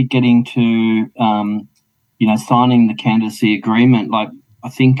actually getting to, signing the candidacy agreement. Like I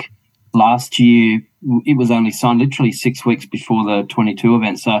think last year it was only signed literally 6 weeks before the 22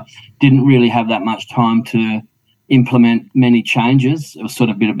 event, so didn't really have that much time to, implement many changes. It was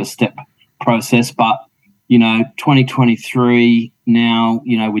sort of a bit of a step process, but 2023 now,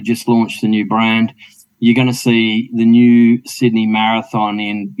 we just launched the new brand. You're going to see the new Sydney Marathon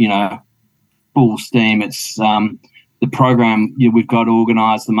in, full steam. It's the program we've got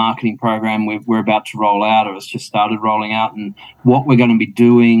organised, the marketing program we're about to roll out, or it's just started rolling out, and what we're going to be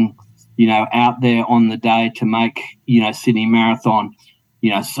doing, out there on the day to make, Sydney Marathon,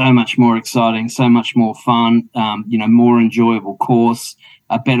 so much more exciting, so much more fun, more enjoyable course,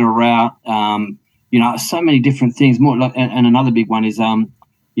 a better route, so many different things. And another big one is,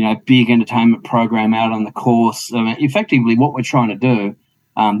 big entertainment program out on the course. Effectively, what we're trying to do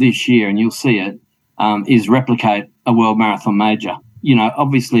this year, and you'll see it, is replicate a World Marathon Major.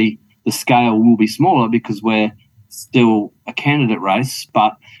 Obviously the scale will be smaller because we're still a candidate race,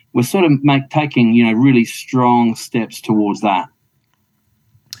 but we're sort of taking, really strong steps towards that.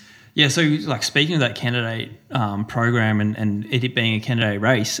 Yeah, so like speaking of that candidate program and it being a candidate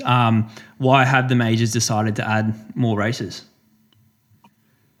race, why have the majors decided to add more races?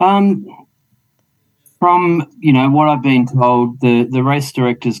 From what I've been told, the race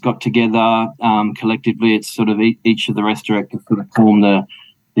directors got together collectively. It's sort of each of the race directors sort of form the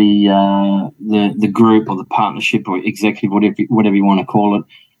group or the partnership or executive, whatever you want to call it,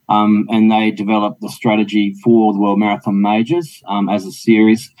 and they developed the strategy for the World Marathon Majors as a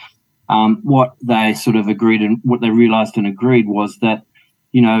series. What they sort of agreed and what they realised and agreed was that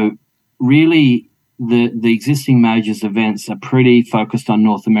really the existing majors events are pretty focused on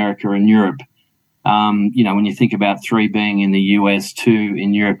North America and Europe. When you think about 3 being in the US, 2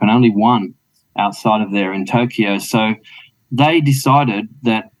 in Europe, and only 1 outside of there in Tokyo. So they decided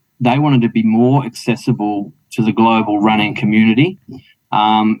that they wanted to be more accessible to the global running community.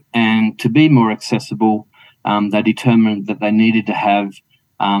 And to be more accessible, they determined that they needed to have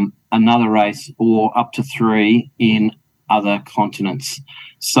another race or up to 3 in other continents.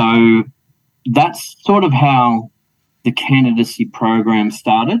 So that's sort of how the candidacy program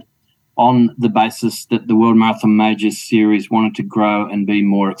started, on the basis that the World Marathon Majors series wanted to grow and be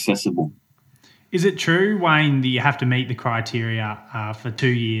more accessible. Is it true, Wayne, that you have to meet the criteria for 2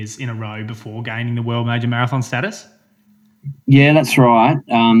 years in a row before gaining the World Major Marathon status? Yeah, that's right.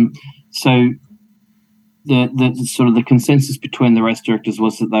 So the sort of the consensus between the race directors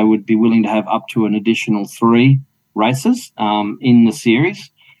was that they would be willing to have up to an additional 3 races in the series,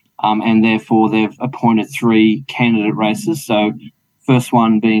 and therefore they've appointed 3 candidate races. So first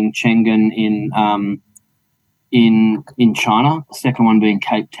one being Chengdu in China, the second one being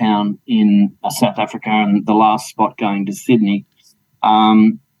Cape Town in South Africa, and the last spot going to Sydney.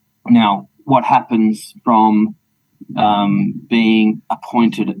 Now, what happens from being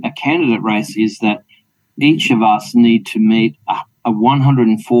appointed a candidate race is that each of us need to meet a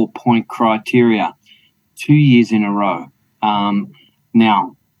 104-point criteria 2 years in a row.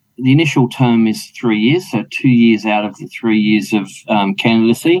 Now, the initial term is 3 years, so 2 years out of the 3 years of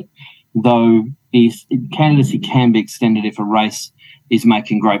candidacy, though candidacy can be extended if a race is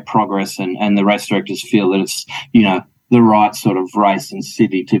making great progress and the race directors feel that it's, the right sort of race in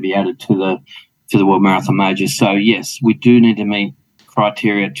Sydney to be added to the World Marathon Majors. So, yes, we do need to meet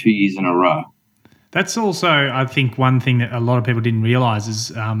criteria 2 years in a row. That's also, I think, one thing that a lot of people didn't realise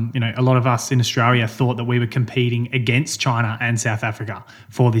is, a lot of us in Australia thought that we were competing against China and South Africa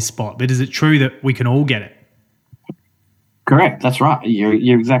for this spot. But is it true that we can all get it? Correct. That's right.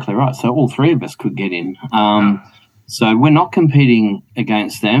 You're exactly right. So all 3 of us could get in. So we're not competing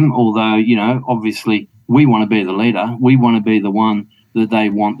against them, although, obviously we want to be the leader. We want to be the one that they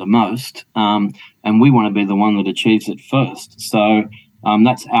want the most, and we want to be the one that achieves it first. So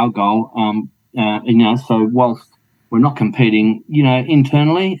that's our goal. So whilst we're not competing,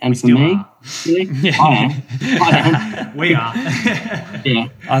 internally, and for me, really, I am. We are. Yeah.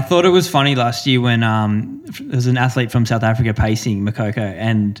 I thought it was funny last year when there's an athlete from South Africa pacing Makoko,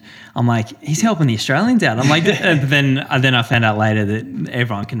 and I'm like, he's helping the Australians out. I'm like, and then I found out later that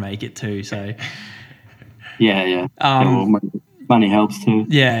everyone can make it too. So yeah. Money helps too.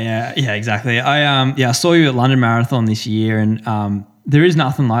 Yeah, exactly. I saw you at London Marathon this year, and there is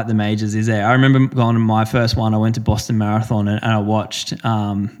nothing like the majors, is there? I remember going to my first one. I went to Boston Marathon and I watched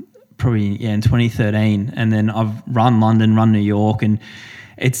probably in 2013, and then I've run London, run New York, and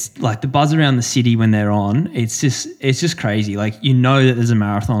it's like the buzz around the city when they're on. It's just crazy. Like, that there's a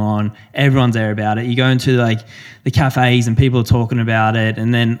marathon on. Everyone's there about it. You go into like the cafes and people are talking about it,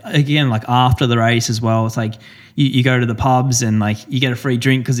 and then again, like after the race as well, it's like you go to the pubs and like you get a free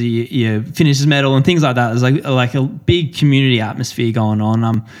drink because you finishes medal and things like that. There's like a big community atmosphere going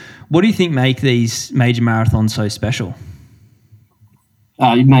on. What do you think make these major marathons so special?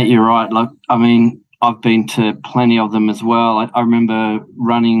 Mate, you're right. I've been to plenty of them as well. I remember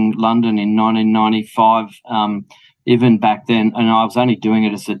running London in 1995, even back then, and I was only doing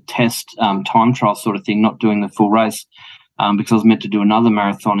it as a test time trial sort of thing, not doing the full race, because I was meant to do another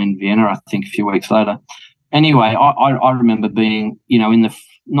marathon in Vienna, I think, a few weeks later. Anyway, I remember being, in the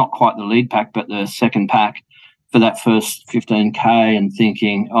not quite the lead pack, but the second pack for that first 15K and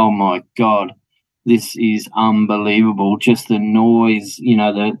thinking, oh, my God, this is unbelievable. Just the noise,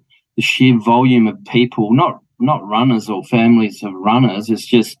 the sheer volume of people, not runners or families of runners. It's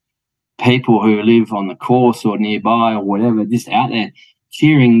just people who live on the course or nearby or whatever, just out there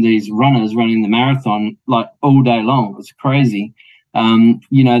cheering these runners running the marathon like all day long. It's crazy.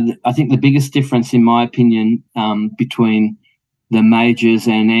 I think the biggest difference, in my opinion, between the majors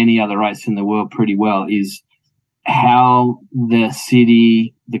and any other race in the world pretty well is how the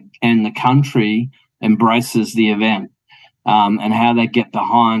city and the country embraces the event, and how they get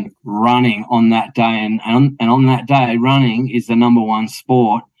behind running on that day. And on that day, running is the number one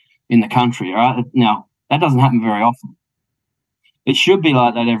sport in the country. Right now, that doesn't happen very often. It should be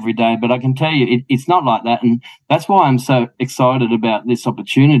like that every day, but I can tell you it's not like that, and that's why I'm so excited about this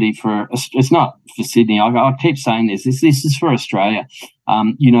opportunity for. It's not for Sydney. I keep saying this. This is for Australia.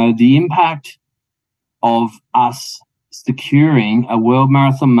 The impact of us securing a world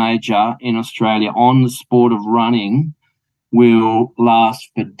marathon major in Australia on the sport of running will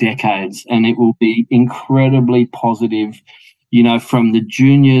last for decades, and it will be incredibly positive. From the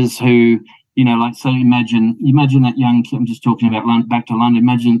juniors who. So imagine that young kid. I'm just talking about back to London.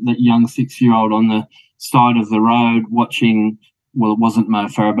 Imagine that young 6-year-old on the side of the road watching. Well, it wasn't Mo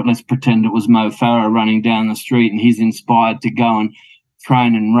Farah, but let's pretend it was Mo Farah running down the street, and he's inspired to go and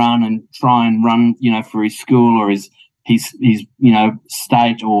train and try and run, for his school or his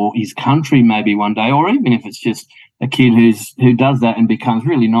state or his country maybe one day, or even if it's just a kid who does that and becomes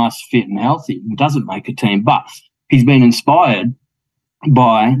really nice, fit, and healthy and doesn't make a team, but he's been inspired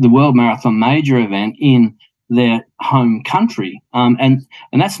by the World Marathon Major event in their home country. And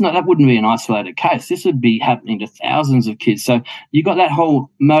that wouldn't be an isolated case. This would be happening to thousands of kids. So you've got that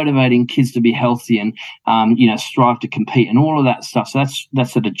whole motivating kids to be healthy and, strive to compete and all of that stuff. So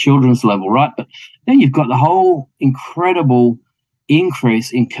that's at a children's level, right? But then you've got the whole incredible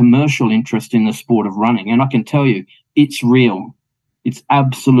increase in commercial interest in the sport of running. And I can tell you, it's real. It's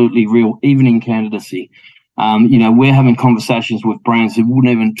absolutely real, even in candidacy. We're having conversations with brands who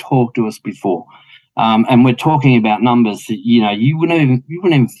wouldn't even talk to us before. And we're talking about numbers that, you wouldn't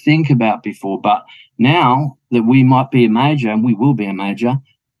even think about before. But now that we might be a major, and we will be a major,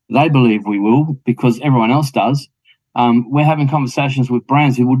 they believe we will because everyone else does. We're having conversations with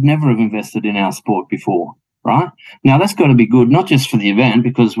brands who would never have invested in our sport before, right? Now, that's got to be good, not just for the event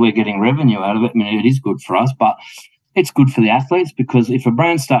because we're getting revenue out of it. I mean, it is good for us, but it's good for the athletes because if a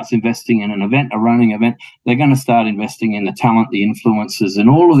brand starts investing in an event, a running event, they're going to start investing in the talent, the influencers, and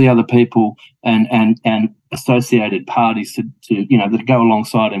all of the other people and associated parties to that go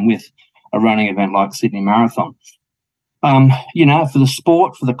alongside and with a running event like Sydney Marathon. For the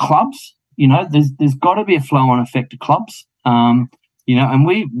sport, for the clubs, there's got to be a flow-on effect to clubs. And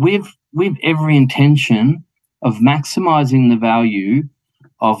we've every intention of maximising the value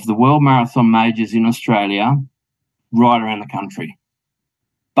of the World Marathon Majors in Australia right around the country.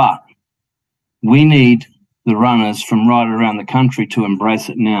 But we need the runners from right around the country to embrace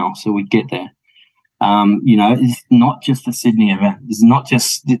it now so we get there. It's not just the Sydney event.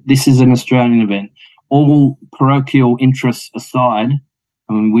 This is an Australian event. All parochial interests aside,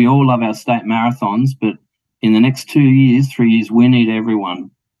 I mean, we all love our state marathons, but in the next 3 years, we need everyone.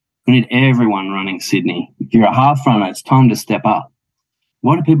 We need everyone running Sydney. If you're a half runner, it's time to step up.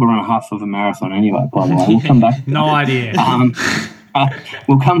 Why do people run half of a marathon anyway, by the way? We'll come back to no that. idea.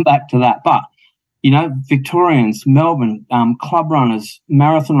 We'll come back to that. But, Victorians, Melbourne, club runners,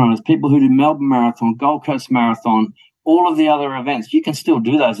 marathon runners, people who do Melbourne Marathon, Gold Coast Marathon, all of the other events, you can still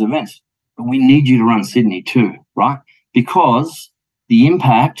do those events. But we need you to run Sydney too, right? Because the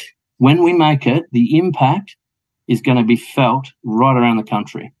impact, when we make it, the impact is going to be felt right around the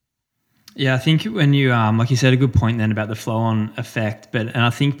country. Yeah, I think when you, like you said, a good point then about the flow-on effect. And I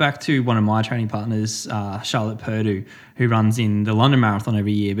think back to one of my training partners, Charlotte Purdue, who runs in the London Marathon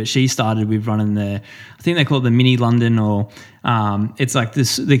every year. But she started with running I think they call it the Mini London, or it's like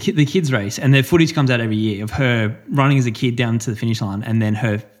the kids race. And their footage comes out every year of her running as a kid down to the finish line, and then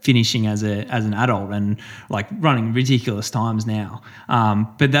her finishing as an adult and like running ridiculous times now.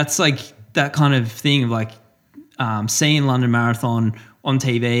 But that's like that kind of thing of like seeing London Marathon on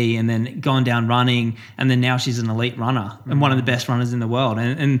TV and then gone down running, and then now she's an elite runner and one of the best runners in the world.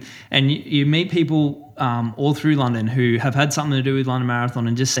 And you meet people all through London who have had something to do with London Marathon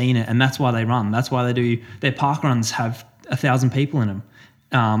and just seen it, and that's why they run. That's why they do their park runs have 1,000 people in them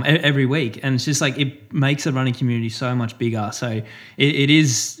every week, and it's just like it makes the running community so much bigger. So it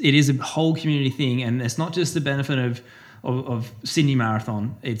is a whole community thing, and it's not just the benefit of Sydney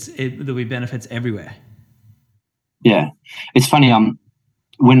Marathon. There'll be benefits everywhere. Yeah, it's funny.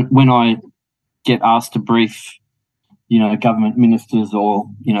 When I get asked to brief, government ministers or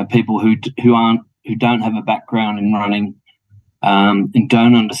people who don't have a background in running, and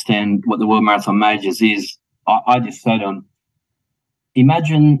don't understand what the World Marathon Majors is, I just say to them,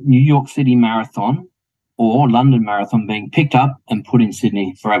 imagine New York City Marathon or London Marathon being picked up and put in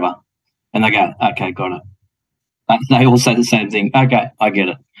Sydney forever, and they go, "Okay, got it." They all say the same thing. Okay, I get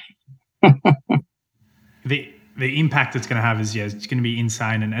it. The impact it's going to have is it's going to be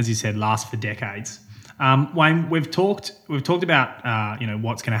insane, and as you said, last for decades. Wayne, we've talked about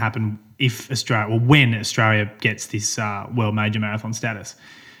what's going to happen when Australia gets this World Major Marathon status.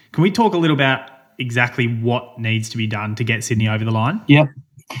 Can we talk a little about exactly what needs to be done to get Sydney over the line? Yeah,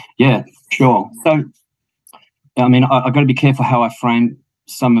 sure. So, I mean, I've got to be careful how I frame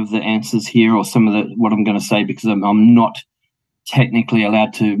some of the answers here or some of what I'm going to say, because I'm not technically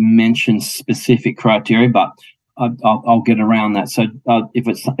allowed to mention specific criteria, but I'll get around that. So if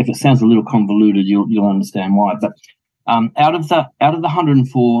it sounds a little convoluted, you'll understand why. But out of the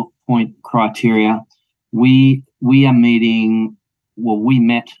 104-point criteria, we are meeting. Well, we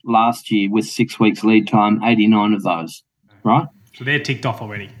met last year with 6 weeks lead time, 89 of those, right? So they're ticked off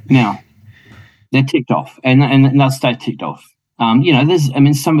already. Now they're ticked off, and they'll stay ticked off.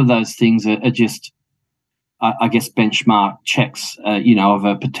 Some of those things are just, I guess, benchmark checks, of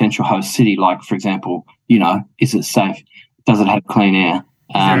a potential host city. Like, for example, is it safe? Does it have clean air?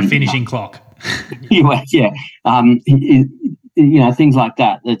 Is there a finishing clock? Yeah. Things like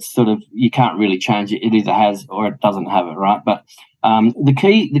that. That's sort of, you can't really change it. It either has or it doesn't have it, right? But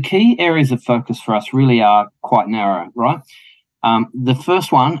the key areas of focus for us really are quite narrow, right? The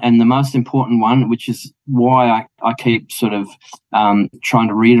first one and the most important one, which is why I keep sort of trying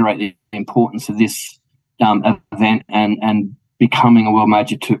to reiterate the importance of this event and becoming a world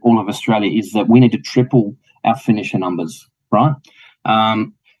major to all of Australia, is that we need to triple our finisher numbers, right?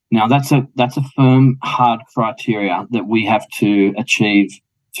 Now that's a firm, hard criteria that we have to achieve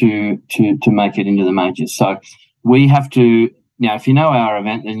to make it into the majors. So we have to, if you know our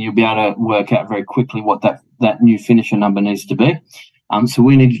event, then you'll be able to work out very quickly what that new finisher number needs to be. So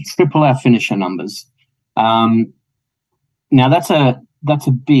we need to triple our finisher numbers. Now that's a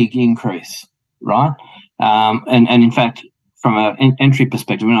big increase, right? And in fact, from an entry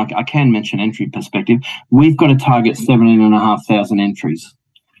perspective, and I can mention entry perspective, we've got to target 17,500 entries,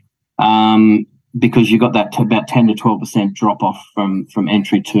 because you've got that about 10 to 12% drop off from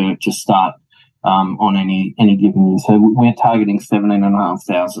entry to start on any given year. So we're targeting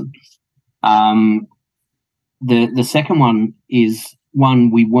 17,500. The second one is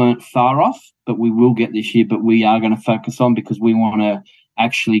one we weren't far off, but we will get this year, but we are going to focus on, because we want to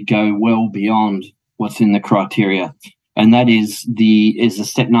actually go well beyond what's in the criteria. And that is the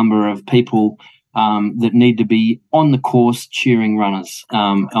set number of people that need to be on the course cheering runners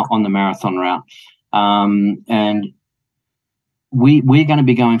on the marathon route. And we're going to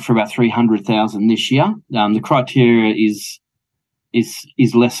be going for about 300,000 this year. The criteria is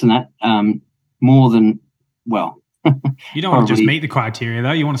less than that, more than, well. You don't want to just meet the criteria,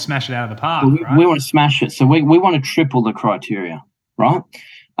 though. You want to smash it out of the park, right? We want to smash it. So we want to triple the criteria, right?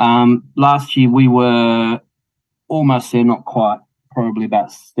 Last year we were almost there, not quite, probably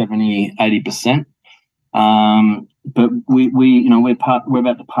about 70, 80%. But we're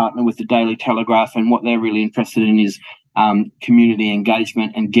about to partner with the Daily Telegraph, and what they're really interested in is community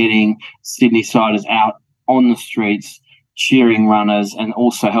engagement and getting Sydney siders out on the streets, cheering runners, and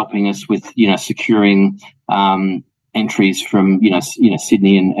also helping us with securing entries from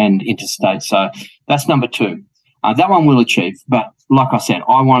Sydney and interstate. So that's number 2. That one we'll achieve, but like I said,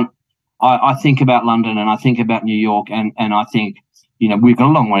 I think about London and I think about New York, and I think we've got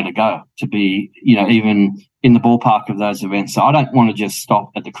a long way to go to be even in the ballpark of those events. So I don't want to just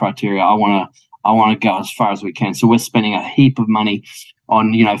stop at the criteria. I want to go as far as we can. So we're spending a heap of money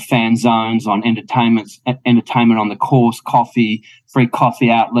on fan zones, on entertainment on the course, free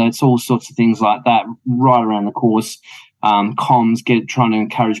coffee outlets, all sorts of things like that right around the course. Comms, trying to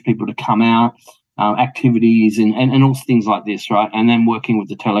encourage people to come out, activities and all things like this, right? And then working with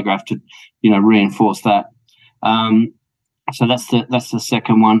the Telegraph to reinforce that. So that's the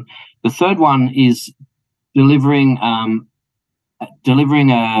second one. The third one is delivering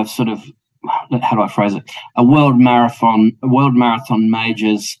delivering a sort of, how do I phrase it, a world marathon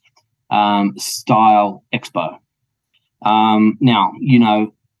majors style expo. Now,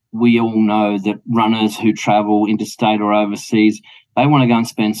 we all know that runners who travel interstate or overseas, they want to go and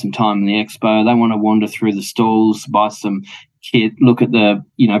spend some time in the expo. They want to wander through the stalls, buy some kit, look at the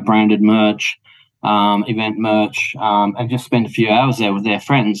branded merch, event merch, and just spend a few hours there with their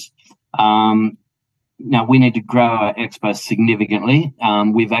friends. Now, we need to grow our expo significantly.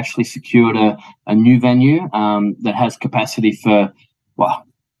 We've actually secured a new venue that has capacity for,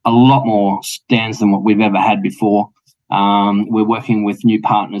 a lot more stands than what we've ever had before. We're working with new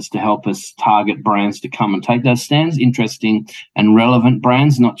partners to help us target brands to come and take those stands, interesting and relevant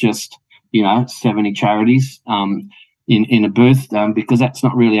brands, not just, 70 charities in a booth, because that's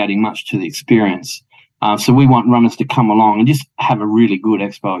not really adding much to the experience. So we want runners to come along and just have a really good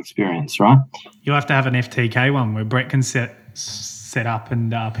expo experience, right? You'll have to have an FTK one where Brett can set up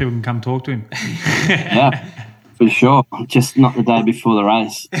and people can come talk to him. Yeah, for sure. Just not the day before the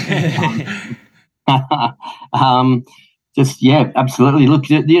race. Absolutely. Look,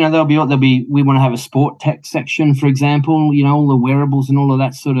 there'll be. We want to have a sport tech section, for example. All the wearables and all of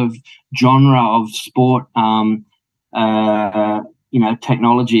that sort of genre of sport.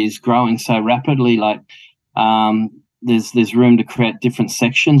 Technology is growing so rapidly. Like, there's room to create different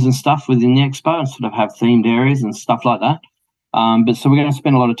sections and stuff within the expo and sort of have themed areas and stuff like that. So we're going to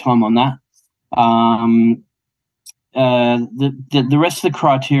spend a lot of time on that. The rest of the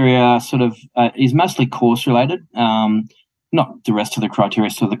criteria sort of is mostly course related. Not the rest of the criteria.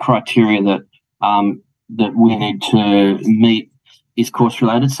 So the criteria that we need to meet is course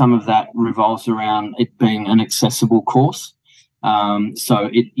related. Some of that revolves around it being an accessible course. So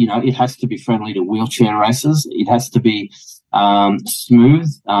it has to be friendly to wheelchair racers. It has to be smooth.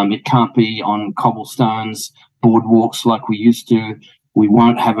 It can't be on cobblestones, boardwalks like we used to. We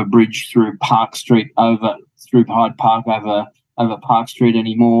won't have a bridge through Park Street through Hyde Park over Park Street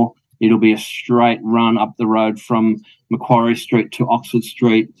anymore. It'll be a straight run up the road from Macquarie Street to Oxford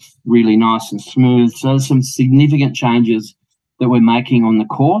Street, really nice and smooth. So there's some significant changes that we're making on the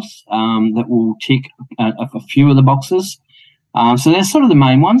course that will tick a few of the boxes. So there's sort of the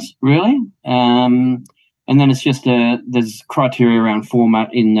main ones, really. And then it's just there's criteria around format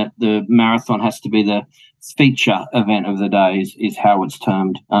in that the marathon has to be the feature event of the day is how it's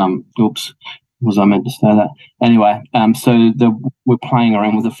termed. Oops, was I meant to say that? Anyway, so we're playing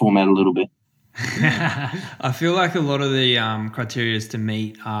around with the format a little bit. I feel like a lot of the criteria to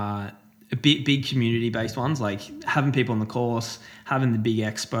meet are a big community-based ones, like having people on the course, having the big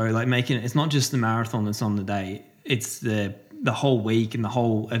expo, like making it's not just the marathon that's on the day, it's the whole week and the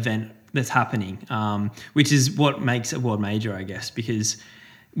whole event that's happening, which is what makes it world major, I guess, because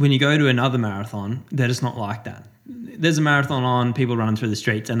when you go to another marathon, they're just not like that. There's a marathon on, people running through the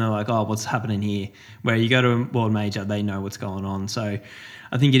streets and they're like, oh, what's happening here? Where you go to a world major, they know what's going on. So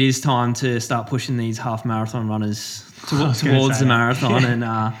I think it is time to start pushing these half marathon runners towards the marathon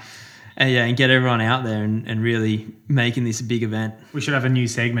and get everyone out there and really making this a big event. We should have a new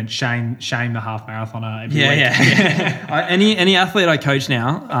segment, shame the half marathoner every week. Yeah. Any athlete I coach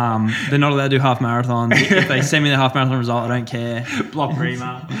now, they're not allowed to do half marathons. If they send me the half marathon result, I don't care. Block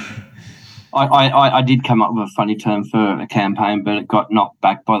Rima. I did come up with a funny term for a campaign, but it got knocked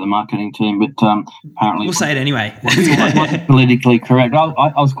back by the marketing team. But apparently, we'll say it anyway. It wasn't politically correct.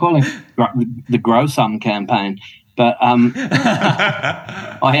 I was calling it the Grow Some campaign, but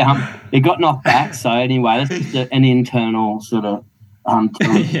it got knocked back. So anyway, that's just an internal sort of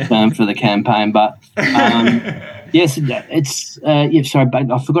term for the campaign. But yes, it's sorry, but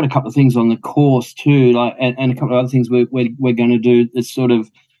I forgot a couple of things on the course too, and a couple of other things we're going to do. Is sort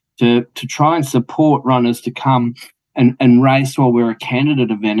of to try and support runners to come and race while we're a candidate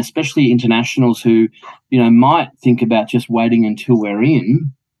event, especially internationals who, might think about just waiting until we're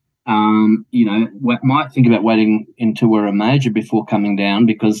in, might think about waiting until we're a major before coming down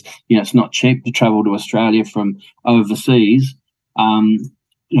because, it's not cheap to travel to Australia from overseas.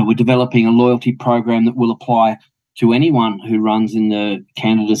 We're developing a loyalty program that will apply to anyone who runs in the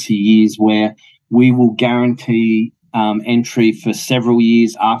candidacy years where we will guarantee entry for several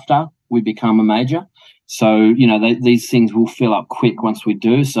years after we become a major. So, these things will fill up quick once we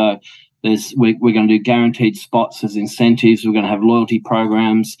do. So we're going to do guaranteed spots as incentives. We're going to have loyalty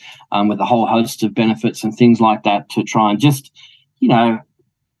programs with a whole host of benefits and things like that to try and just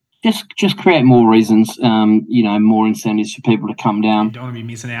create more reasons, more incentives for people to come down. You don't want to be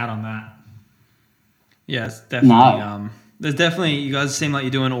missing out on that. Yes, definitely. No. There's definitely, you guys seem like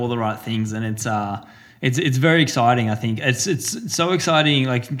you're doing all the right things, and it's very exciting. I think it's so exciting.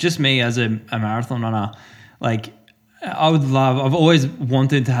 Like just me as a marathon runner, like I would love. I've always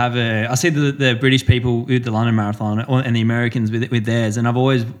wanted to have I see the British people with the London Marathon and the Americans with theirs, and I've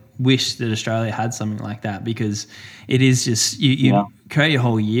always wished that Australia had something like that, because it is just you create your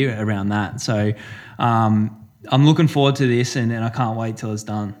whole year around that. So I'm looking forward to this, and I can't wait till it's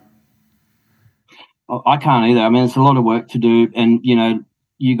done. I can't either. I mean, it's a lot of work to do, and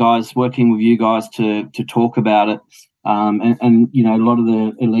you guys, working with you guys to talk about it. And a lot of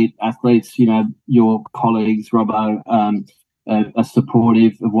the elite athletes, your colleagues, Robbo, are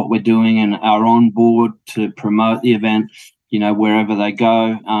supportive of what we're doing and are on board to promote the event, wherever they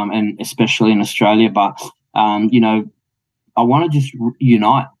go, and especially in Australia. But, I want to just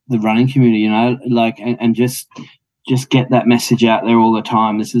unite the running community, and just get that message out there all the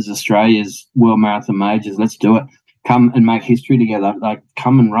time. This is Australia's World Marathon Majors. Let's do it. Come and make history together. Like,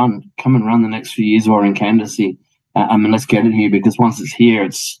 come and run the next few years while we're in candidacy. Let's get it here, because once it's here,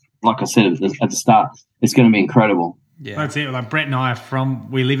 it's like I said at the start, it's going to be incredible. Yeah, that's it. Like Brett and I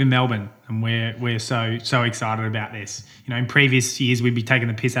we live in Melbourne, and we're so excited about this. In previous years we'd be taking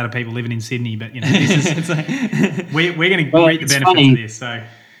the piss out of people living in Sydney, but this is we're going to reap the benefits of this. So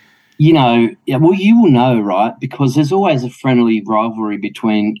you will know, right? Because there's always a friendly rivalry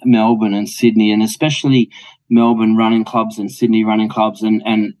between Melbourne and Sydney, and especially Melbourne running clubs and Sydney running clubs,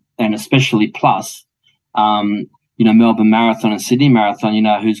 and especially Plus. Melbourne Marathon and Sydney Marathon,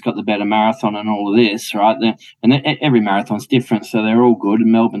 who's got the better marathon and all of this, right? Every marathon's different, so they're all good.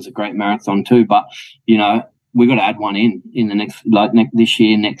 And Melbourne's a great marathon too, but, we've got to add one in the next, this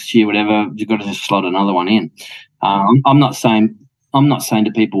year, next year, whatever. You've got to just slot another one in. I'm not saying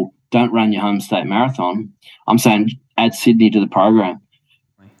to people, don't run your home state marathon. I'm saying add Sydney to the program.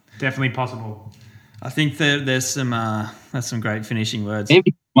 Definitely possible. I think that's some great finishing words.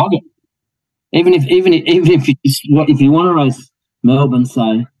 Even if you want to race Melbourne,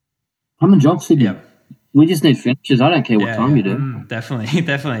 say, come and jog Sydney. Yep. We just need finishes. I don't care what time you do.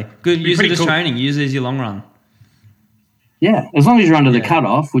 Definitely. Good. Use it as training. Use it as your long run. Yeah, as long as you're under the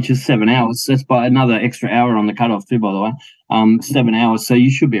cutoff, which is 7 hours. That's by another extra hour on the cutoff too, by the way. 7 hours, so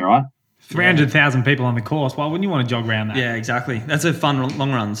you should be all right. 300,000 people on the course. Why wouldn't you want to jog around that? Yeah, exactly. That's a fun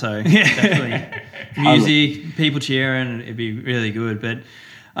long run. So definitely music, people cheering. It'd be really good. But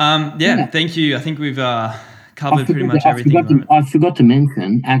thank you. I think we've covered pretty much everything. I forgot to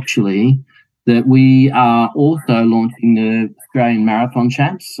mention, actually, that we are also launching the Australian Marathon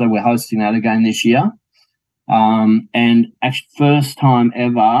Champs. So we're hosting that again this year. And actually, first time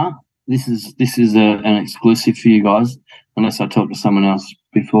ever, this is an exclusive for you guys, unless I talk to someone else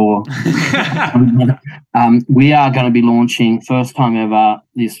before. We are going to be launching, first time ever,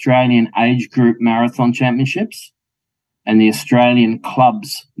 the Australian Age Group Marathon Championships and the Australian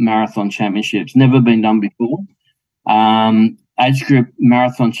Clubs Marathon Championships. Never been done before. Age Group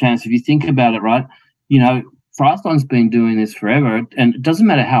Marathon Champs, if you think about it, right, triathlon's been doing this forever, and it doesn't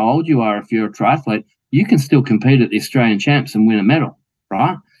matter how old you are. If you're a triathlete, you can still compete at the Australian Champs and win a medal,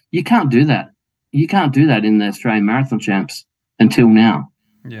 right? You can't do that. You can't do that in the Australian Marathon Champs until now.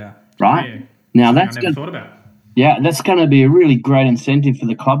 Yeah. Right? Yeah. Now that's I never thought about. Yeah, that's going to be a really great incentive for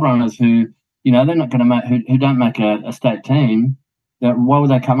the club runners who, they're not going to make, who don't make a state team. Why would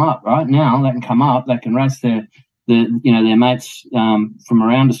they come up, right? Now they can come up, they can race their mates from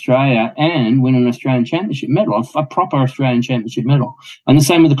around Australia and win an Australian Championship medal, a proper Australian Championship medal. And the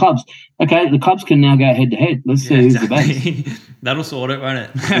same with the clubs. Okay, the clubs can now go head to head. Let's see who's the best. That'll sort it, won't it?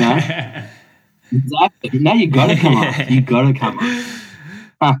 Exactly. Now you've got to come up. You've got to come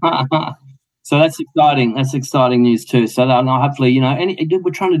up. So that's exciting. That's exciting news too. So that hopefully,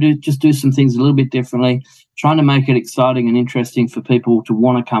 we're trying to do some things a little bit differently, trying to make it exciting and interesting for people to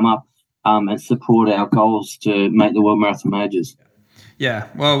want to come up and support our goals to make the World Marathon Majors. Yeah,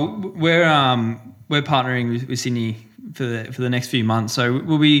 well, we're partnering with Sydney for the next few months, so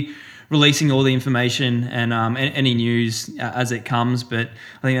we'll be releasing all the information and any news as it comes. But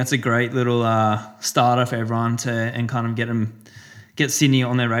I think that's a great little starter for everyone and kind of get Sydney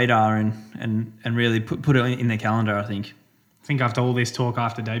on their radar and really put it in their calendar. I think after all this talk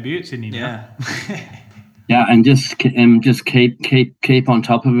after debut, Sydney. Yeah. Yeah, and just keep on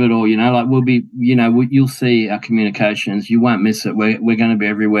top of it all. We'll be, you'll see our communications. You won't miss it. We're going to be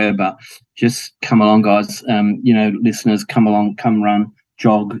everywhere. But just come along, guys. Listeners, come along, come run,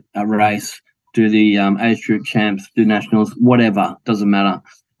 jog, race, do the age group champs, do nationals, whatever, doesn't matter.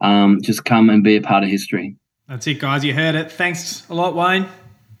 Just come and be a part of history. That's it, guys. You heard it. Thanks a lot, Wayne.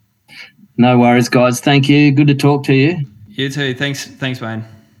 No worries, guys. Thank you. Good to talk to you. You too. Thanks, Wayne.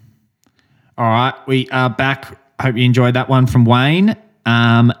 All right, we are back. Hope you enjoyed that one from Wayne.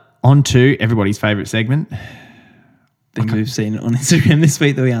 On to everybody's favourite segment. I think we've seen it on Instagram this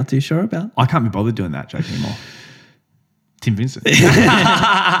week that we aren't too sure about. I can't be bothered doing that joke anymore. Tim Vincent.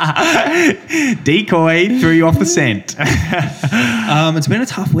 Decoy threw you off the scent. It's been a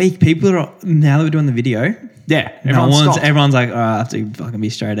tough week. People are, now that we're doing the video, Yeah, everyone's like, oh, I have to fucking be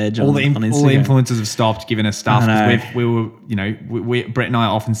straight edge on Instagram. All the influencers have stopped giving us stuff because we were, Brett and I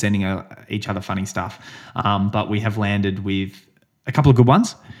are often sending each other funny stuff, but we have landed with a couple of good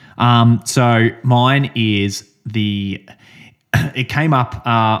ones. So mine is it came up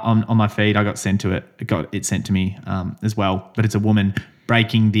on my feed. I got sent to it. It sent to me as well. But it's a woman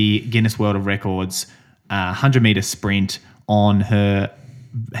breaking the Guinness World of Records 100-meter sprint on her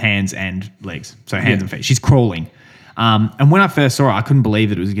hands and legs. So hands and feet. She's crawling. And when I first saw it, I couldn't believe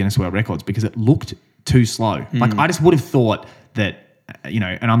that it was a Guinness World Records because it looked too slow. Like I just would have thought that,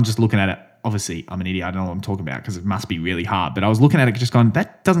 and I'm just looking at it. Obviously, I'm an idiot. I don't know what I'm talking about because it must be really hard. But I was looking at it just going,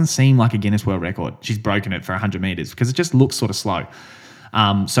 that doesn't seem like a Guinness World Record. She's broken it for 100 meters because it just looks sort of slow.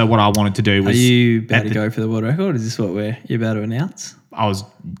 So what I wanted to do was... Are you about to go for the world record? Is this what you're about to announce?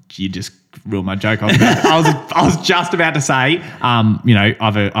 You just ruined my joke. I was just about to say,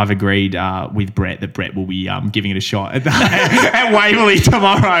 I've agreed with Brett that Brett will be giving it a shot at Waverley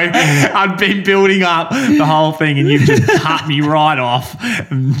tomorrow. I've been building up the whole thing and you've just cut me right off.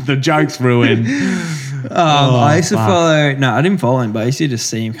 The joke's ruined. I used to follow... No, I didn't follow him, but I used to just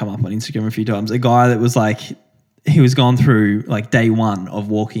see him come up on Instagram a few times. A guy that was like... He was gone through like day one of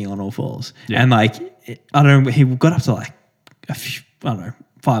walking on all fours. Yeah. And like, I don't know, he got up to like,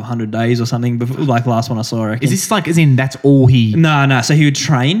 500 days or something before, like last one I saw. Is this like, as in that's all he... No. So he would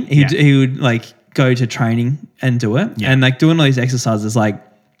train. He would like go to training and do it. Yeah. And like doing all these exercises, like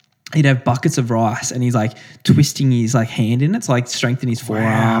he'd have buckets of rice and he's like twisting his like hand in it to like strengthen his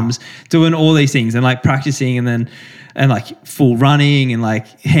forearms, doing all these things and like practicing and like full running and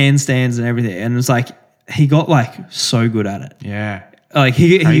like handstands and everything. And it's like, he got like so good at it. Yeah. Like but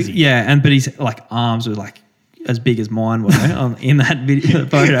his like arms were like as big as mine were in that video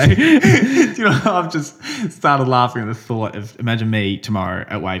photo. I've just started laughing at the thought of imagine me tomorrow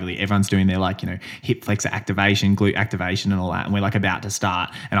at Waverley. Everyone's doing their like, hip flexor activation, glute activation and all that. And we're like about to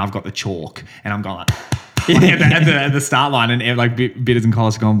start and I've got the chalk and I'm going like at the start line and like bitters and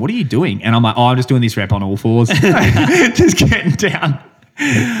collars are going, what are you doing? And I'm like, I'm just doing this rep on all fours. Just getting down.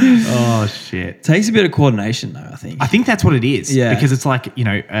 Oh shit! Takes a bit of coordination though. I think that's what it is. Yeah, because it's like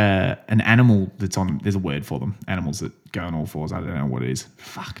an animal that's on. There's a word for them. Animals that go on all fours. I don't know what it is.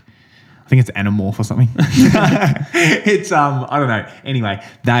 Fuck. I think it's anamorph or something. It's I don't know. Anyway,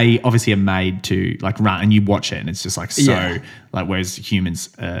 they obviously are made to like run, and you watch it, and it's just like like whereas humans.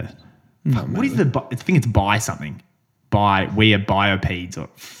 What is I think it's by something. We are biopeds or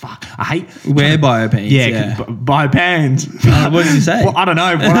fuck. I hate... We're biopeds. Yeah. Biopans. What did you say? Well, I don't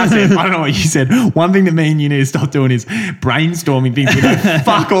know what I said. I don't know what you said. One thing that me and you need to stop doing is brainstorming things we know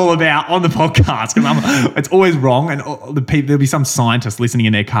fuck all about on the podcast because it's always wrong and there'll be some scientist listening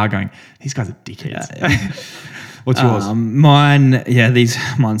in their car going, these guys are dickheads. Yeah. What's yours?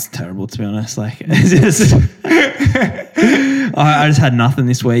 Mine's terrible to be honest. Like, it's just, I just had nothing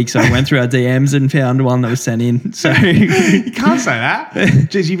this week, so I went through our DMs and found one that was sent in. So you can't say that.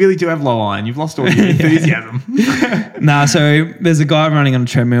 Jeez, you really do have low iron. You've lost all your enthusiasm. So there's a guy running on a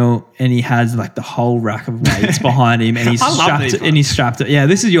treadmill, and he has like the whole rack of weights behind him, and he's strapped. Yeah,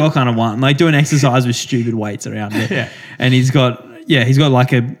 this is your kind of one. Like doing exercise with stupid weights around it. Yeah, and he's got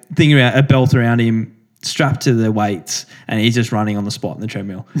like a thing around a belt around him, strapped to the weights, and he's just running on the spot in the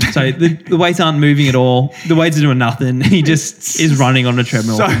treadmill. So the weights aren't moving at all. The weights are doing nothing. He just is running on the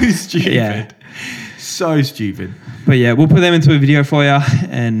treadmill. So stupid. Yeah. So stupid. But yeah, we'll put them into a video for you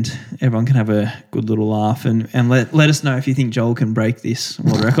and everyone can have a good little laugh and let us know if you think Joel can break this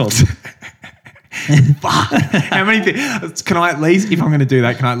world record. Fuck. How many things? Can I at least, if I'm going to do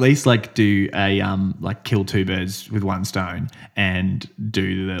that, can I at least like do a like kill two birds with one stone and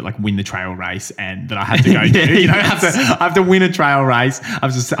do the like win the trail race and that I have to go do? I have to win a trail race.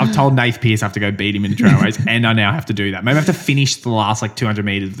 I've told Nath Pierce I have to go beat him in the trail race, and I now have to do that. Maybe I have to finish the last like 200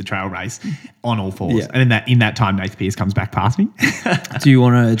 meters of the trail race on all fours, yeah. And in that time, Nath Pierce comes back past me. Do you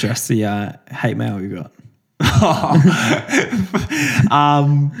want to address the hate mail you got?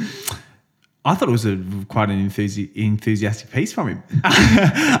 I thought it was quite an enthusiastic piece from him.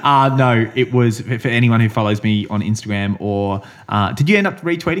 No, it was for anyone who follows me on Instagram or did you end up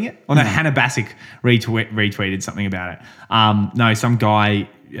retweeting it? Or no, Hannah Bassick retweeted something about it. No, some guy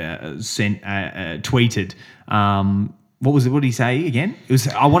tweeted. What was it? What did he say again? It was,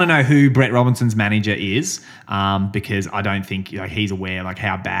 I want to know who Brett Robinson's manager is, because I don't think he's aware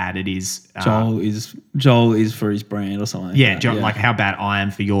how bad it is. Joel is for his brand or something. Yeah, like how bad I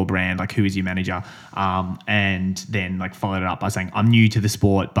am for your brand. Like, who is your manager? And then followed it up by saying, I'm new to the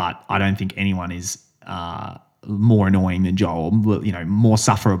sport, but I don't think anyone is more annoying than Joel, or, you know, more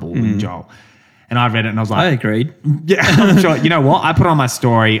sufferable than Joel. And I read it and I was I like, agreed. yeah, I'm sure. You know what? I put on my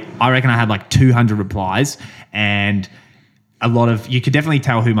story. I reckon I had like 200 replies, and a lot of, you could definitely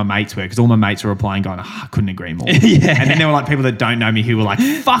tell who my mates were because all my mates were replying going, I couldn't agree more. Yeah. And then there were like people that don't know me who were like,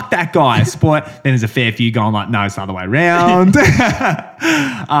 fuck that guy, sport. Then there's a fair few going like, no, it's the other way around.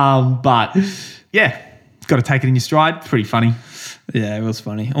 But yeah, got to take it in your stride. It's pretty funny. Yeah, it was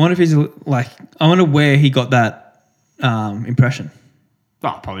funny. I wonder if he's like, I wonder where he got that impression.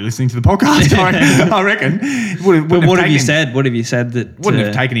 Oh, probably listening to the podcast, I reckon. What have you said? What have you said that wouldn't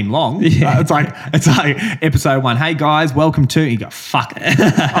have taken him long? Yeah. It's like episode 1. Hey guys, welcome to. You go, fuck it.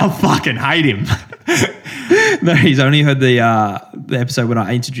 I fucking hate him. No, he's only heard the episode when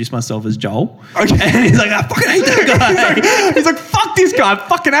I introduced myself as Joel. Okay. And he's like, I fucking hate that guy. he's like, fuck this guy. I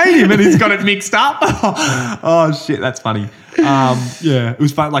fucking hate him. And he's got it mixed up. Oh shit, that's funny. Yeah, it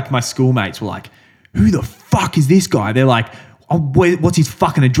was fun. Like my schoolmates were like, who the fuck is this guy? They're like, oh, what's his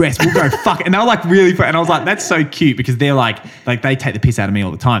fucking address? We'll go fuck it. And they were like really, and I was like, that's so cute because they're like they take the piss out of me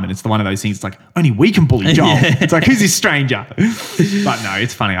all the time. And it's one of those things, it's like, only we can bully Joel. Yeah. It's like, who's this stranger? But no,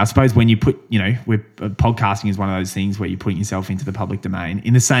 it's funny. I suppose when you put, you know, podcasting is one of those things where you're putting yourself into the public domain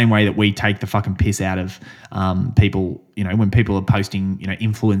in the same way that we take the fucking piss out of people, you know, when people are posting, you know,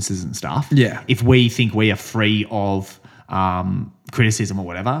 influencers and stuff. Yeah. If we think we are free of criticism or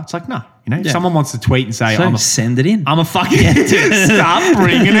whatever, it's like, no, you know, if someone wants to tweet and say, So send it in. I'm a fucking start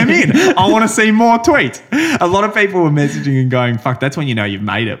bringing them in. I want to see more tweets. A lot of people were messaging and going, fuck, that's when you know you've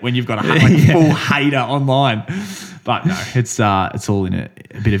made it, when you've got a full hater online. But no, it's all in a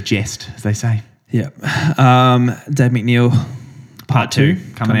bit of jest, as they say. Yeah. Dave McNeil Part 2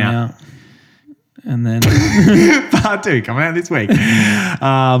 coming out. And then Part 2 coming out this week.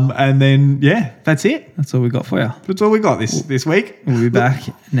 And then, yeah, that's it. that's all we got for you. That's all we got this week. We'll be back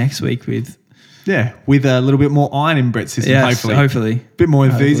next week with with a little bit more iron in Brett's system, hopefully. A bit more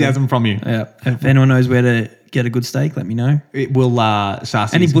enthusiasm from you. Yeah. If anyone knows where to get a good steak, let me know. It will,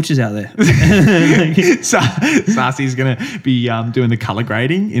 Sarsi's... Any butchers out there? Sarsi's going to be doing the colour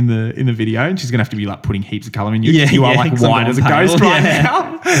grading in the video, and she's going to have to be like putting heaps of colour in you. You are like white as a ghost right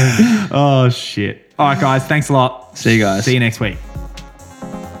now. Oh, shit. All right, guys. Thanks a lot. See you guys. See you next week.